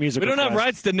second musical. We don't have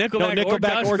rights to Nickelback, No,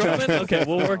 Nickelback or or Josh Josh Groban? Okay,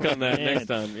 we'll work on that Man. next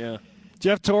time, yeah.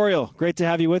 Jeff Tourial, great to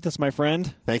have you with us, my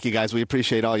friend. Thank you, guys. We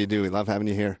appreciate all you do. We love having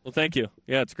you here. Well, thank you.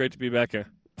 Yeah, it's great to be back here.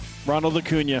 Ronald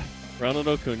Acuna. Ronald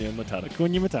Acuna Matata.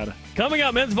 Acuna Matata. Coming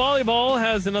up, men's volleyball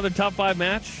has another top 5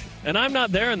 match, and I'm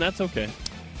not there, and that's okay.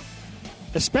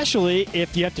 Especially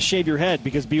if you have to shave your head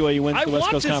because BYU wins I the West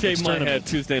want Coast to Conference shave my Tournament. head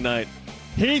Tuesday night.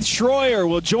 Heath Schroyer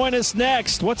will join us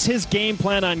next. What's his game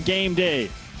plan on game day?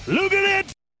 Look at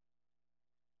it!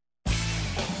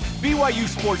 BYU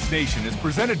Sports Nation is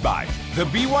presented by the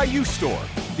BYU Store,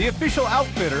 the official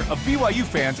outfitter of BYU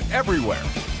fans everywhere.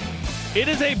 It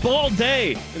is a ball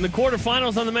day in the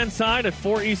quarterfinals on the men's side at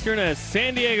 4 Eastern as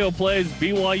San Diego plays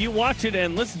BYU. Watch it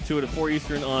and listen to it at 4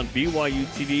 Eastern on BYU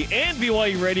TV and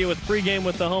BYU Radio with pregame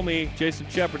with the homie Jason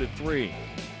Shepard at 3.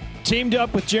 Teamed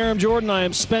up with Jerem Jordan, I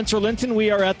am Spencer Linton. We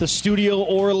are at the Studio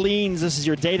Orleans. This is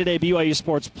your day-to-day BYU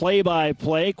Sports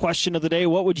play-by-play. Question of the day,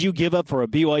 what would you give up for a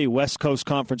BYU West Coast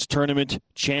Conference Tournament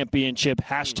Championship?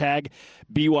 Hashtag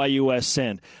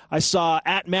BYUSN. I saw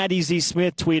at Maddie Z.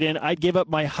 Smith tweet in, I'd give up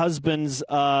my husband's...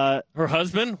 Her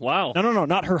husband? Wow. No,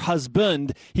 not her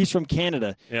husband. He's from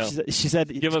Canada. Yeah. She said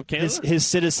Give up Canada? his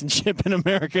citizenship in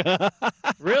America.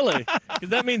 Really? Because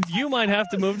that means you might have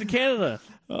to move to Canada.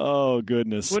 Oh,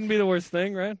 goodness. Wouldn't be the worst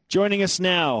thing, right? Joining us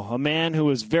now, a man who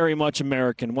is very much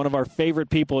American, one of our favorite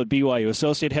people at BYU,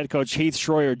 Associate Head Coach Heath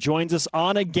Schroyer, joins us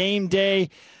on a game day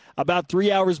about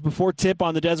 3 hours before tip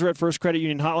on the Deseret First Credit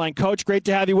Union Hotline. Coach, great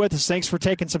to have you with us. Thanks for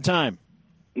taking some time.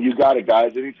 You got it,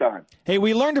 guys. Anytime. Hey,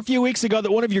 we learned a few weeks ago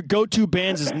that one of your go-to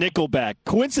bands is Nickelback.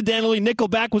 Coincidentally,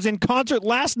 Nickelback was in concert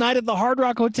last night at the Hard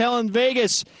Rock Hotel in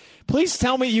Vegas. Please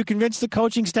tell me you convinced the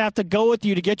coaching staff to go with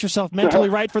you to get yourself mentally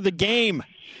right for the game.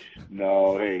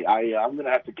 No, hey, I'm going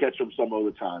to have to catch them some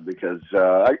other time because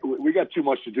we got too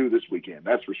much to do this weekend.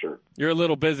 That's for sure. You're a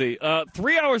little busy.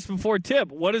 3 hours before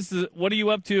tip, what are you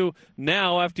up to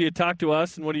now after you talk to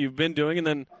us, and what have you been doing? And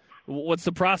then what's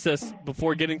the process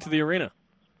before getting to the arena?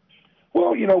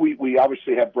 Well, we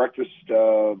obviously had breakfast,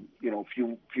 a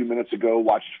few minutes ago,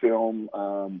 watched film,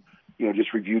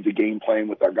 just reviewed the game plan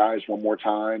with our guys one more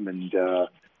time. And,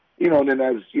 and then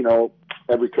as,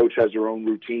 every coach has their own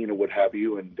routine or what have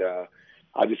you. And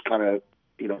I just kind of,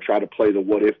 try to play the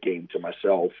what if game to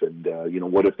myself. And,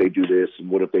 what if they do this and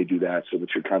what if they do that, so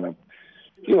that you're kind of,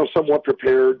 somewhat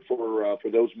prepared for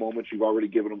those moments. You've already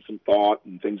given them some thought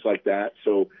and things like that.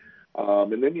 So,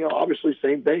 and then, obviously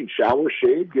same thing, shower,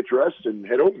 shave, get dressed, and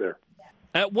head over there.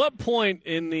 At what point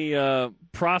in the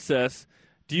process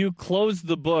do you close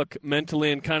the book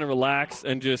mentally and kind of relax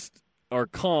and just are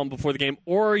calm before the game?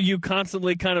 Or are you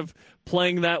constantly kind of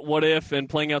playing that what if and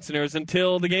playing out scenarios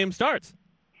until the game starts?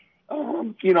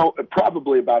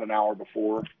 Probably about an hour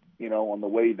before, on the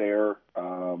way there,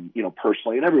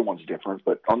 personally, and everyone's different,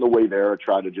 but on the way there, I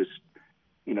try to just,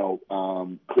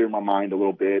 clear my mind a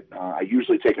little bit. I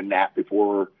usually take a nap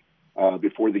before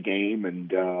the game.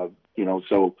 And,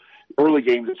 so early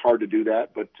games, it's hard to do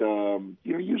that, but,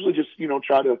 usually just,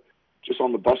 try to just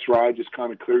on the bus ride, just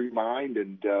kind of clear your mind.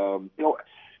 And,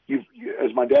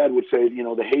 as my dad would say,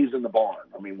 the hay's in the barn.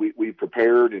 I mean, we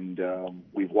prepared and,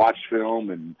 we've watched film,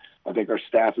 and I think our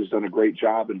staff has done a great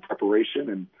job in preparation,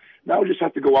 and now we just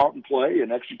have to go out and play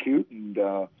and execute. And,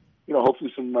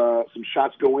 hopefully some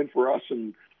shots go in for us,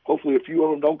 and hopefully a few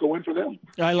of them don't go in for them.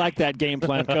 I like that game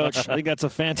plan, Coach. I think that's a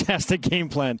fantastic game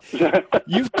plan.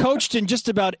 You've coached in just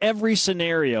about every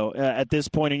scenario at this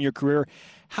point in your career.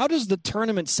 How does the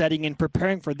tournament setting and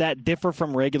preparing for that differ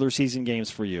from regular season games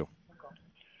for you?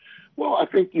 Well, I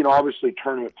think, obviously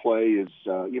tournament play is,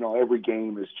 every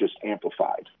game is just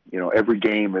amplified. Every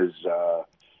game is,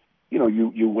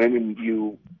 you win and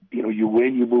you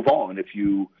win, you move on. If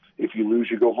you lose,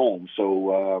 you go home.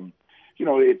 So,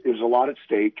 there's a lot at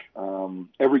stake.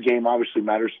 Every game obviously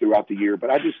matters throughout the year, but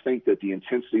I just think that the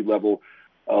intensity level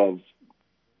of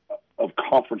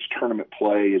conference tournament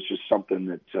play is just something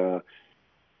that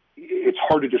it's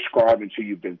hard to describe until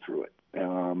you've been through it.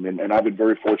 And I've been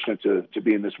very fortunate to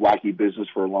be in this wacky business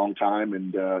for a long time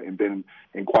and been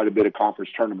in quite a bit of conference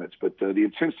tournaments, but the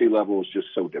intensity level is just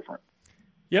so different.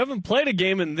 You haven't played a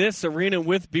game in this arena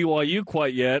with BYU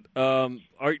quite yet. Are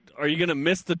you going to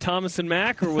miss the Thomas and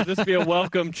Mack, or will this be a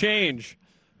welcome change?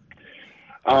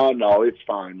 No, it's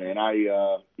fine, man.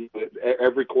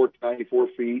 Every court's 94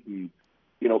 feet and,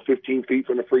 15 feet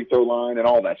from the free throw line and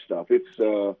all that stuff. It's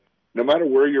no matter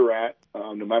where you're at,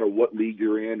 no matter what league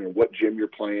you're in or what gym you're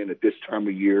playing at this time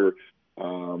of year,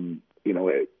 the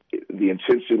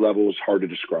intensity level is hard to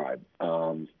describe.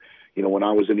 When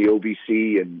I was in the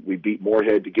OVC and we beat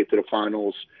Moorhead to get to the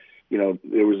finals,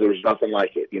 there was nothing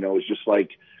like it. It was just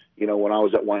like, when I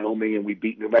was at Wyoming and we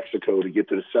beat New Mexico to get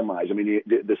to the semis. I mean,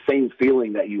 the same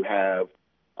feeling that you have,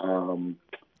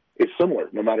 it's similar.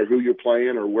 No matter who you're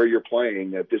playing or where you're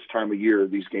playing at this time of year,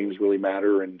 these games really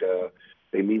matter, and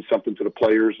they mean something to the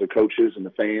players, the coaches, and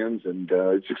the fans, and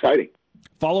it's exciting.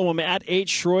 Follow him at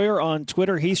Schroyer on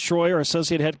Twitter. Heath Schroyer,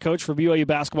 associate head coach for BYU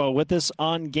Basketball, with us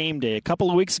on game day. A couple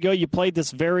of weeks ago, you played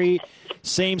this very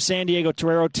same San Diego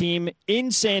Tourial team in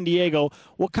San Diego.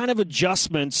 What kind of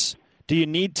adjustments do you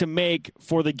need to make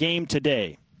for the game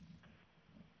today?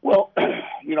 Well,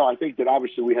 I think that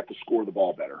obviously we have to score the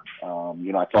ball better.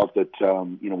 I thought that,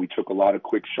 we took a lot of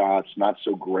quick shots, not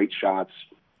so great shots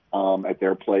at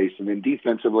their place. And then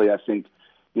defensively, I think,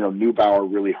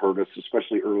 Neubauer really hurt us,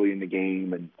 especially early in the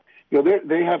game. And,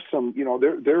 they have some,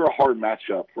 they're a hard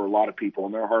matchup for a lot of people,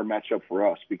 and they're a hard matchup for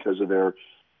us because of their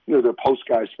post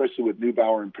guys, especially with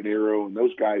Neubauer and Pinheiro, and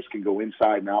those guys can go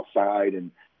inside and outside,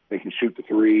 and they can shoot the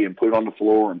three and put it on the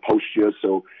floor and post you.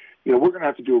 So, we're going to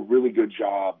have to do a really good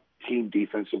job team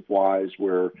defensive-wise,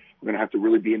 where we're going to have to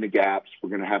really be in the gaps. We're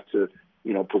going to have to,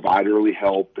 provide early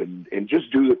help and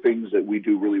just do the things that we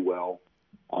do really well.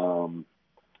 And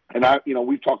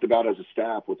we've talked about as a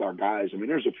staff with our guys. I mean,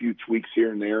 there's a few tweaks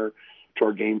here and there to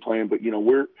our game plan, but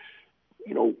we're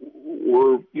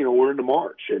in the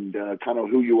march, and kind of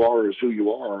who you are is who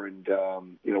you are, and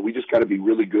we just got to be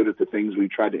really good at the things we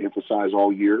tried to emphasize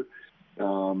all year,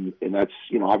 and that's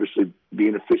obviously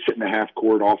being efficient in the half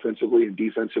court offensively and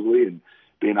defensively, and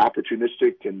being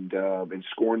opportunistic and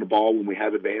scoring the ball when we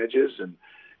have advantages, and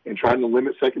trying to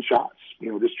limit second shots.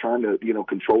 Just trying to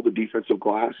control the defensive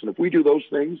glass, and if we do those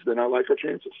things, then I like our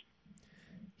chances.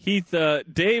 Heath,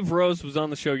 Dave Rose was on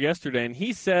the show yesterday, and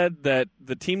he said that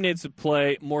the team needs to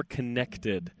play more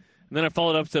connected. And then I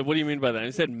followed up and said, what do you mean by that? And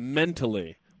he said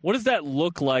mentally. What does that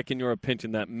look like, in your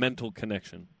opinion, that mental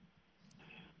connection?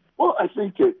 Well, I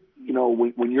think that,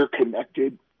 when you're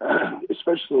connected,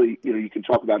 especially, you can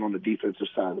talk about on the defensive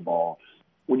side of the ball,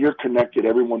 when you're connected,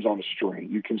 everyone's on a string.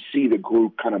 You can see the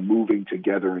group kind of moving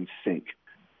together in sync.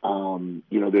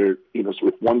 So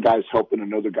if one guy's helping,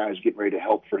 another guy's getting ready to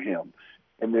help for him.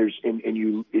 And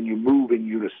you move in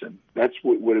unison. That's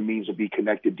what it means to be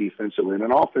connected defensively. And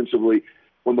then offensively,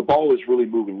 when the ball is really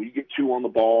moving, when you get two on the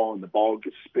ball and the ball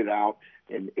gets spit out,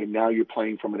 and now you're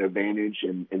playing from an advantage,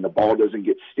 and the ball doesn't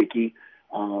get sticky.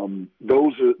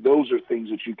 Those are things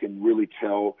that you can really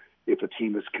tell if a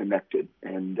team is connected.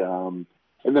 And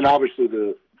then obviously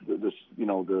the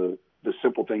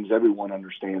simple things everyone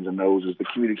understands and knows is the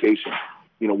communication.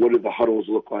 What do the huddles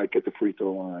look like at the free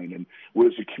throw line, and what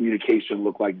does the communication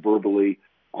look like verbally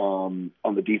on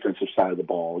the defensive side of the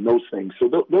ball, and those things. So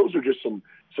those are just some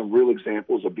real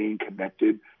examples of being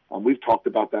connected. We've talked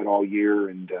about that all year,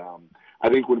 and I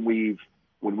think when we've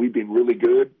been really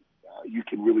good, you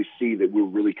can really see that we're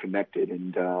really connected.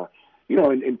 And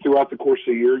and throughout the course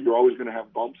of the year, you're always going to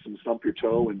have bumps and stump your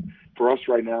toe. And for us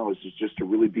right now is just to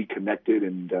really be connected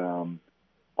and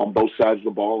on both sides of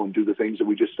the ball and do the things that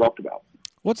we just talked about.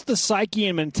 What's the psyche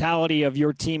and mentality of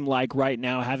your team like right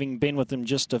now, having been with them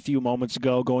just a few moments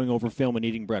ago, going over film and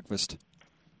eating breakfast?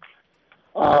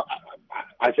 I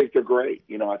think they're great.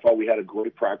 I thought we had a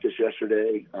great practice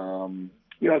yesterday.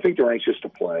 I think they're anxious to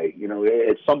play.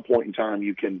 At some point in time,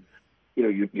 you can,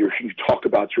 you talk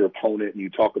about your opponent and you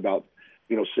talk about,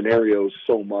 scenarios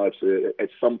so much at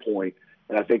some point.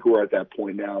 And I think we're at that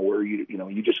point now where you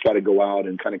just got to go out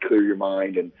and kind of clear your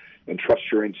mind and trust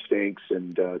your instincts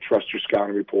and trust your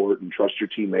scouting report and trust your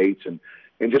teammates and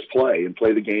just play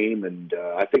the game. And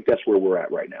I think that's where we're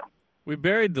at right now. We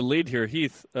buried the lead here.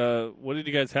 Heath, what did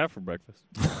you guys have for breakfast?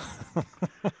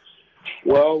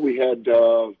 Well, we had,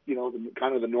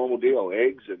 kind of the normal deal,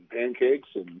 eggs and pancakes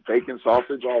and bacon,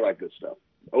 sausage, all that good stuff.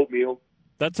 Oatmeal.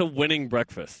 That's a winning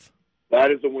breakfast. That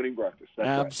is a winning breakfast. That's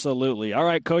absolutely. Right. All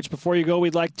right, Coach, before you go,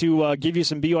 we'd like to give you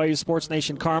some BYU Sports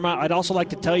Nation karma. I'd also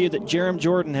like to tell you that Jerem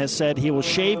Jordan has said he will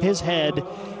shave his head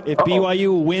if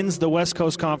BYU wins the West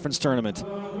Coast Conference Tournament.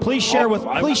 Please share with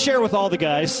all the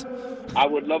guys. I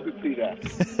would love to see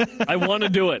that. I want to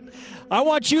do it. I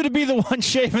want you to be the one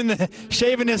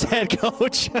shaving his head,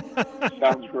 Coach.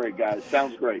 Sounds great, guys.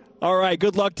 Sounds great. All right,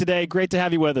 good luck today. Great to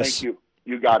have you with us. Thank you.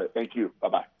 You got it. Thank you.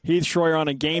 Bye-bye. Heath Schroyer on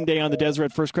a game day on the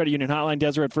Deseret First Credit Union Hotline.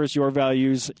 Deseret First, your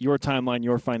values, your timeline,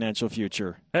 your financial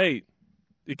future. Hey,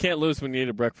 you can't lose when you eat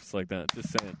a breakfast like that. Just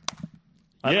saying.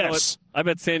 Yes. I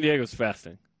bet San Diego's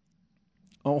fasting.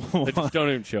 Oh, They just don't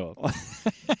even show up.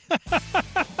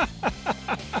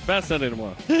 Fast Sunday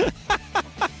tomorrow.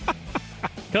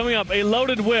 Coming up, a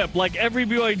loaded whip like every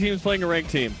BYU team is playing a ranked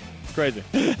team. It's crazy.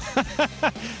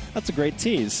 That's a great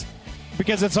tease.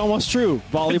 Because it's almost true.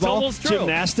 Volleyball, It's almost true.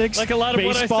 gymnastics, Like a lot of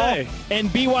baseball, what I say. and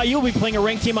BYU will be playing a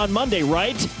ranked team on Monday,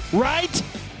 right? Right?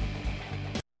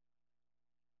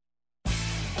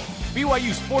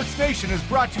 BYU Sports Nation is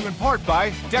brought to you in part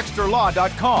by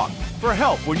DexterLaw.com for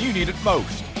help when you need it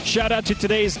most. Shout out to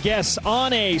today's guests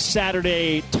on a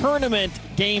Saturday tournament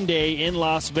game day in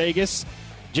Las Vegas.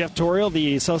 Jeff Tourial,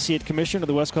 the Associate Commissioner of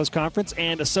the West Coast Conference,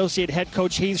 and Associate Head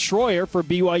Coach Heath Schroyer for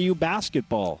BYU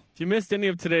Basketball. If you missed any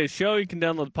of today's show, you can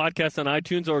download the podcast on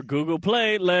iTunes or Google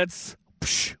Play. Let's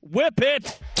whip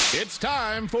it. It's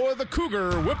time for the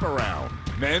Cougar Whip Around.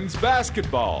 Men's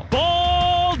basketball.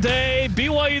 Ball day.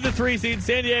 BYU the 3 seed,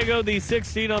 San Diego the 6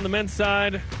 seed on the men's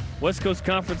side. West Coast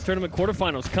Conference Tournament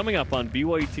quarterfinals coming up on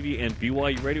BYU TV and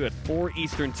BYU Radio at 4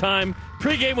 Eastern Time.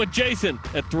 Pre-game with Jason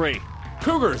at 3.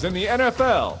 Cougars in the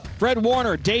NFL. Fred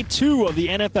Warner, day 2 of the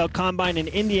NFL Combine in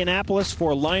Indianapolis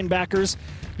for linebackers.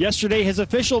 Yesterday, his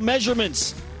official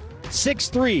measurements,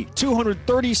 6'3",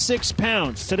 236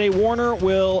 pounds. Today, Warner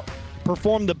will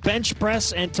perform the bench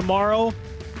press, and tomorrow,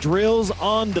 drills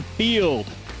on the field.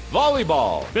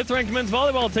 Volleyball. 5th-ranked men's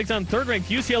volleyball takes on 3rd-ranked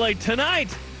UCLA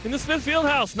tonight in the Smith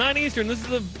Fieldhouse, 9 Eastern. This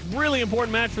is a really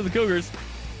important match for the Cougars.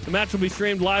 The match will be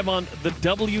streamed live on the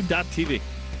W.TV.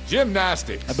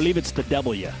 Gymnastics. I believe it's the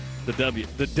W. The W.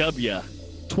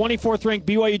 24th ranked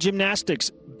BYU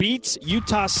Gymnastics beats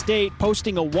Utah State,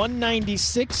 posting a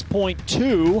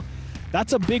 196.2.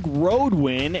 That's a big road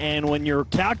win, and when you're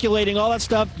calculating all that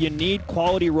stuff, you need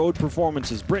quality road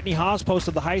performances. Brittany Haas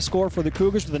posted the high score for the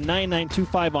Cougars with a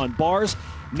 9.925 on bars.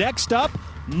 Next up,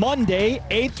 Monday,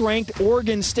 8th-ranked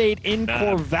Oregon State in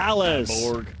Corvallis.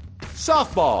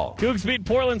 Softball. Cougs beat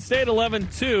Portland State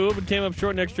 11-2, but came up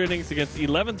short in extra innings against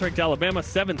 11th-ranked Alabama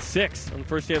 7-6 on the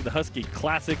first day of the Husky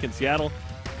Classic in Seattle.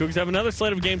 Cougs have another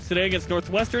slate of games today against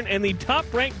Northwestern and the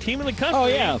top-ranked team in the country. Oh,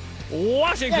 yeah.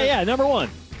 Washington. Yeah, number 1.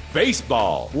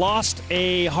 Baseball. Lost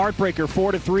a heartbreaker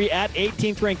 4-3 at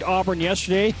 18th-ranked Auburn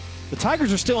yesterday. The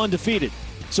Tigers are still undefeated.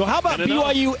 So how about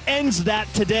BYU ends that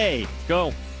today?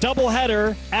 Go.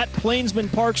 Doubleheader at Plainsman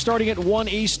Park starting at 1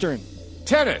 Eastern.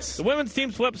 Tennis. The women's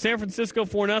team swept San Francisco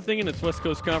 4-0 in its West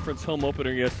Coast Conference home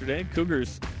opener yesterday.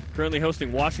 Cougars currently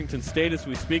hosting Washington State as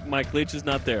we speak. Mike Leach is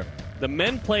not there. The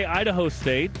men play Idaho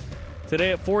State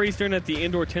today at 4 Eastern at the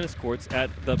indoor tennis courts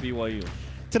at the BYU.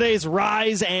 Today's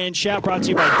Rise and Shout brought to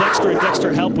you by Dexter and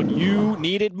Dexter Help when you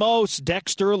need it most.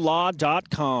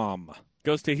 DexterLaw.com.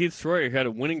 Goes to Heath Schroyer. He had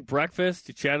a winning breakfast.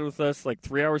 He chatted with us like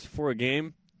 3 hours before a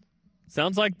game.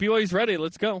 Sounds like BYU's ready.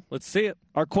 Let's go. Let's see it.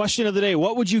 Our question of the day,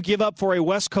 what would you give up for a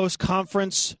West Coast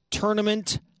Conference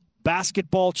Tournament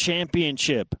Basketball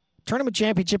Championship? Tournament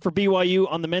championship for BYU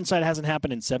on the men's side hasn't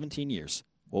happened in 17 years.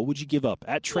 What would you give up?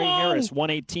 At Trey Harris,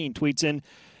 118, tweets in,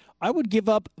 I would give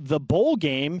up the bowl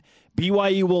game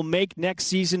BYU will make next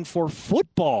season for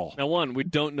football. Now, we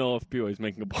don't know if BYU's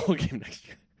making a bowl game next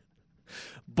year.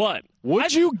 But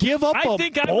would you give up a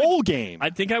bowl game? I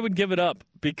think I would give it up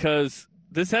because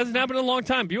this hasn't happened in a long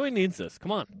time. BYU needs this.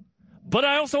 Come on. But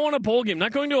I also want a bowl game.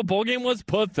 Not going to a bowl game was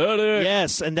pathetic.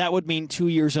 Yes, and that would mean 2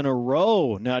 years in a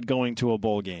row not going to a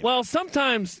bowl game. Well,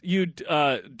 sometimes you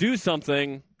do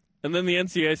something, and then the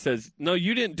NCAA says, no,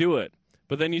 you didn't do it.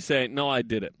 But then you say, no, I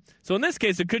did it. So in this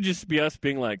case, it could just be us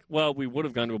being like, well, we would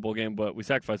have gone to a bowl game, but we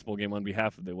sacrificed a bowl game on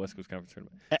behalf of the West Coast Conference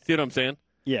Tournament. See what I'm saying?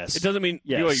 Yes. It doesn't mean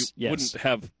BYU wouldn't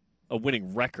have a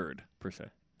winning record, per se.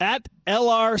 At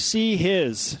LRC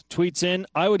His tweets in,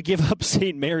 I would give up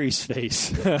St. Mary's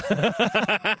face.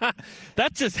 That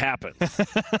just happens.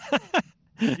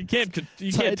 You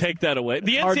can't take that away.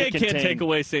 The NCAA can't take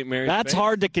away St. Mary's face. That's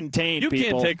hard to contain, You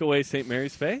people. can't take away St.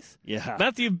 Mary's face. Yeah.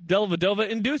 Matthew Dellavedova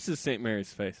induces St.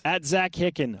 Mary's face. At Zach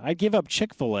Hicken, I'd give up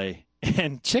Chick-fil-A,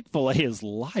 and Chick-fil-A is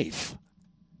life.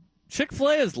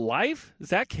 Chick-fil-A is life?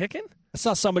 Zach Hicken? I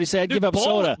saw somebody say I'd give up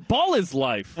soda. Ball is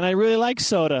life. And I really like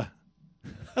soda.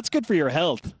 That's good for your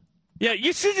health. Yeah,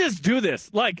 you should just do this.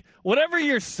 Like, whatever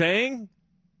you're saying,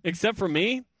 except for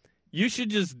me, you should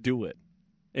just do it.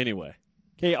 Anyway.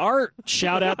 Okay, our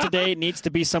shout-out today needs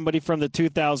to be somebody from the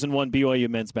 2001 BYU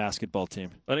men's basketball team.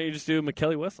 Why don't you just do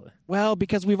McKelly Wesley? Well,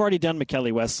 because we've already done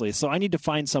McKelly Wesley, so I need to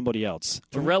find somebody else.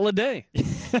 Terrell Day.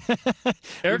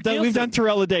 We've done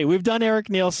Terrell Day. We've done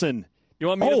Eric Nielsen. You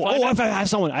want me to find I have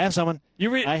someone. I have someone.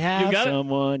 I have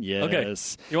someone, yes. Okay.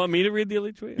 You want me to read the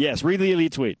elite tweet? Yes, read the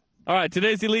elite tweet. All right,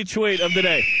 today's elite tweet of the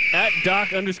day. At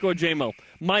Doc_JMO.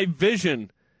 My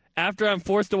vision after I'm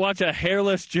forced to watch a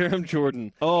hairless Jerem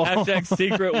Jordan. Hashtag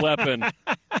secret weapon.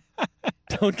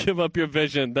 Don't give up your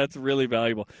vision. That's really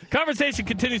valuable. Conversation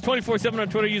continues 24/7 on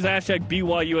Twitter. Use the hashtag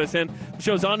BYUSN. The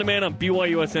show's on demand on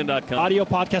BYUSN.com. Audio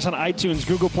podcast on iTunes,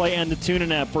 Google Play, and the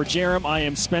TuneIn app. For Jerem, I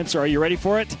am Spencer. Are you ready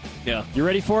for it? Yeah. You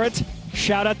ready for it?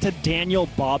 Shout out to Daniel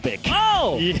Bobick.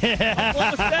 Oh!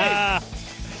 Yeah.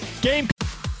 Game.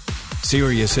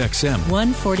 Sirius XM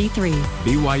 143.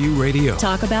 BYU Radio.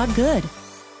 Talk about good.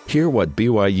 Hear what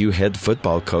BYU head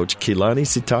football coach Keilani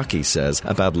Sitake says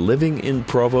about living in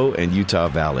Provo and Utah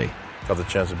Valley. Got the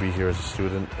chance to be here as a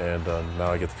student, and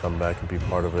now I get to come back and be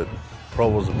part of it.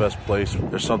 Provo's the best place.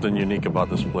 There's something unique about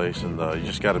this place, and you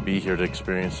just got to be here to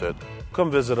experience it.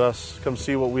 Come visit us. Come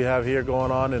see what we have here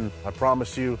going on, and I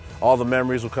promise you all the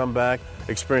memories will come back.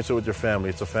 Experience it with your family.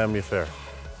 It's a family affair.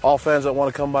 All fans that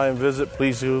want to come by and visit,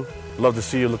 please do. Love to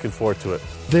see you. Looking forward to it.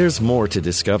 There's more to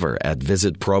discover at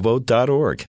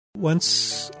visitprovo.org.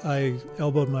 Once I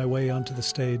elbowed my way onto the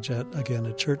stage at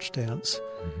a church dance,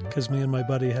 because me and my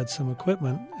buddy had some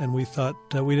equipment, and we thought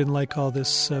we didn't like all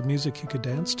this music you could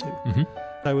dance to.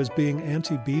 I was being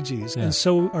anti-Bee Gees, and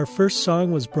so our first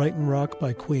song was Brighton Rock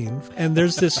by Queen, and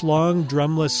there's this long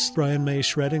drumless Brian May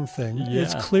shredding thing.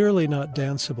 It's clearly not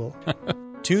danceable.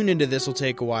 Tune into This'll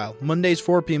Take a While, Mondays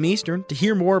 4 p.m. Eastern, to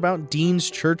hear more about Dean's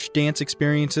church dance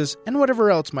experiences and whatever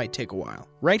else might take a while,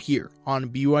 right here on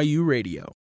BYU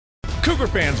Radio. Cougar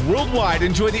fans worldwide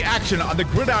enjoy the action on the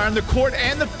gridiron, the court,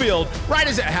 and the field right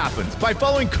as it happens by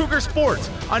following Cougar Sports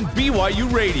on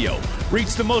BYU Radio.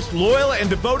 Reach the most loyal and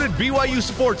devoted BYU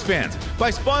sports fans by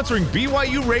sponsoring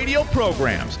BYU Radio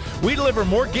programs. We deliver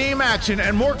more game action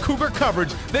and more Cougar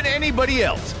coverage than anybody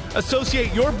else.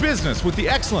 Associate your business with the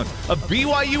excellence of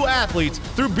BYU athletes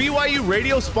through BYU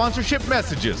Radio sponsorship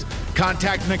messages.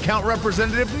 Contact an account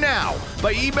representative now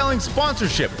by emailing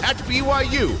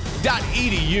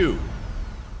sponsorship@byu.edu.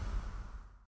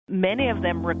 Many of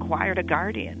them required a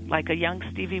guardian, like a young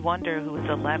Stevie Wonder who was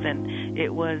 11.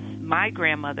 It was my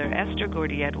grandmother, Esther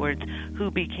Gordy Edwards,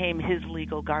 who became his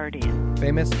legal guardian.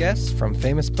 Famous guests from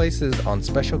famous places on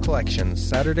Special Collections,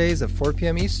 Saturdays at 4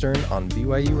 p.m. Eastern on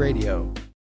BYU Radio.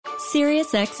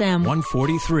 Sirius XM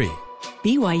 143.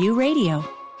 BYU Radio.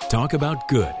 Talk about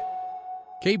good.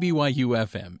 KBYU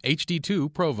FM, HD2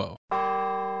 Provo.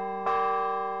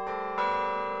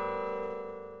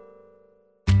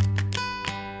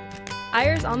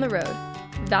 Eyres on the Road.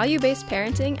 Value-based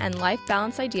parenting and life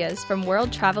balance ideas from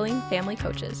world-traveling family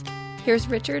coaches. Here's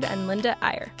Richard and Linda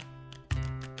Eyre.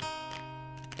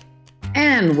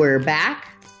 And we're back.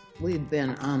 We've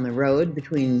been on the road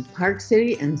between Park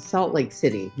City and Salt Lake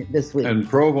City this week. And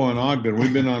Provo and Ogden.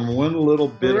 We've been on one little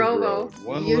bit Provo, of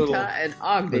road. Utah, and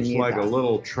Ogden, It's Utah. like a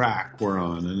little track we're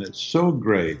on, and it's so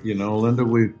great. You know, Linda,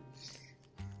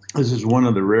 this is one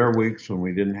of the rare weeks when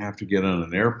we didn't have to get on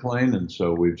an airplane, and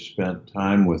so we've spent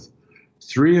time with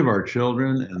 3 of our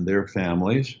children and their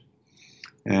families,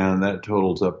 and that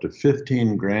totals up to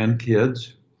 15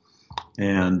 grandkids.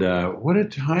 And what a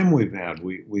time we've had.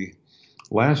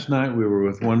 Last night we were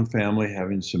with one family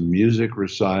having some music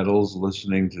recitals,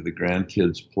 listening to the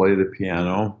grandkids play the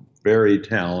piano. Very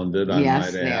talented, I might add.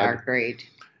 Yes, they are great.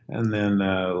 And then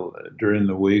during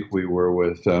the week we were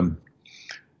with some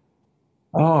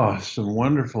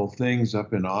wonderful things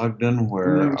up in Ogden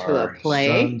where our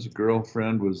son's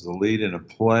girlfriend was the lead in a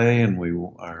play, and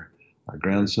our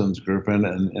grandson's girlfriend,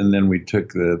 and then we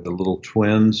took the little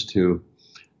twins to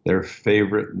their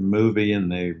favorite movie,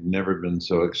 and they've never been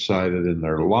so excited in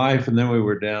their life. And then we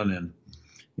were down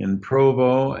in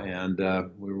Provo, and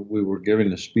we were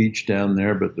giving a speech down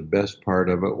there, but the best part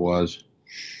of it was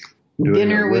doing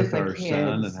dinner it with the our kids.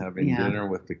 son and having dinner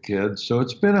with the kids. So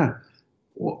it's been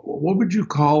what would you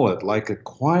call it? Like a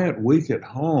quiet week at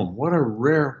home. What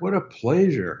a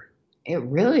pleasure. It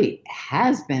really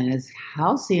has been. It's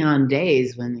halcyon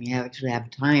days when you actually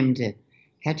have time to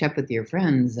catch up with your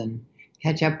friends and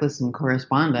catch up with some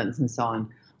correspondence and so on.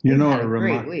 You know, had a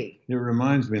great week. It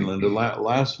reminds me, Linda,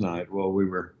 last night, we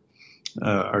were,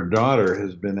 our daughter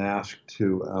has been asked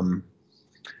to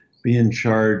be in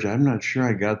charge. I'm not sure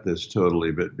I got this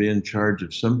totally, but be in charge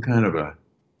of some kind of a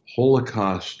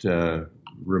Holocaust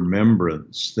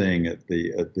remembrance thing at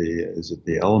the is it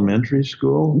the elementary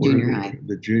school? Junior high.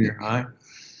 The junior high.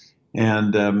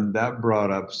 And that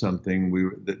brought up something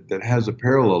that has a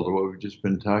parallel to what we've just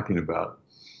been talking about.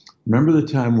 Remember the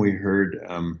time we heard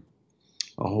a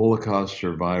Holocaust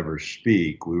survivor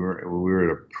speak? We were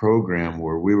at a program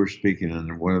where we were speaking,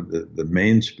 and one of the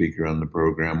main speaker on the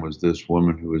program was this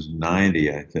woman who was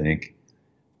 90, I think,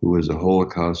 who was a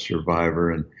Holocaust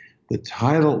survivor. And the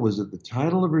title, was it the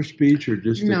title of her speech or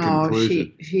just the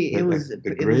conclusion?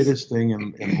 The greatest thing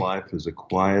in life is a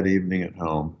quiet evening at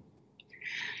home.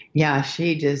 Yeah,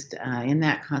 she just, in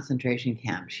that concentration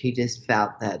camp, she just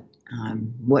felt that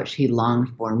what she longed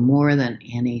for more than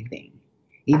anything,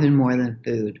 even more than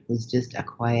food, was just a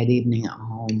quiet evening at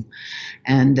home.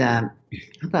 And I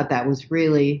thought that was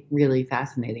really, really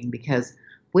fascinating because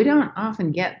we don't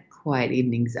often get quiet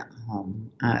evenings at home.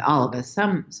 All of us,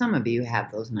 some of you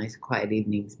have those nice quiet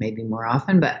evenings maybe more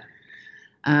often, but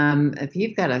if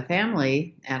you've got a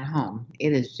family at home,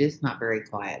 it is just not very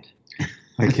quiet.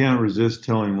 I can't resist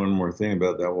telling one more thing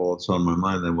about that while it's on my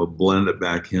mind, then we'll blend it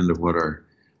back into what our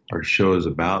show is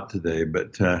about today.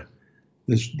 But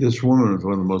this woman was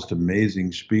one of the most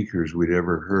amazing speakers we'd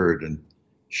ever heard, and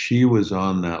she was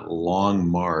on that long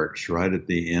march right at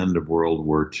the end of World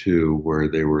War II where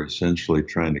they were essentially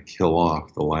trying to kill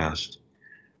off the last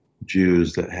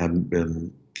Jews that hadn't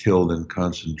been killed in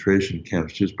concentration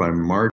camps just by marching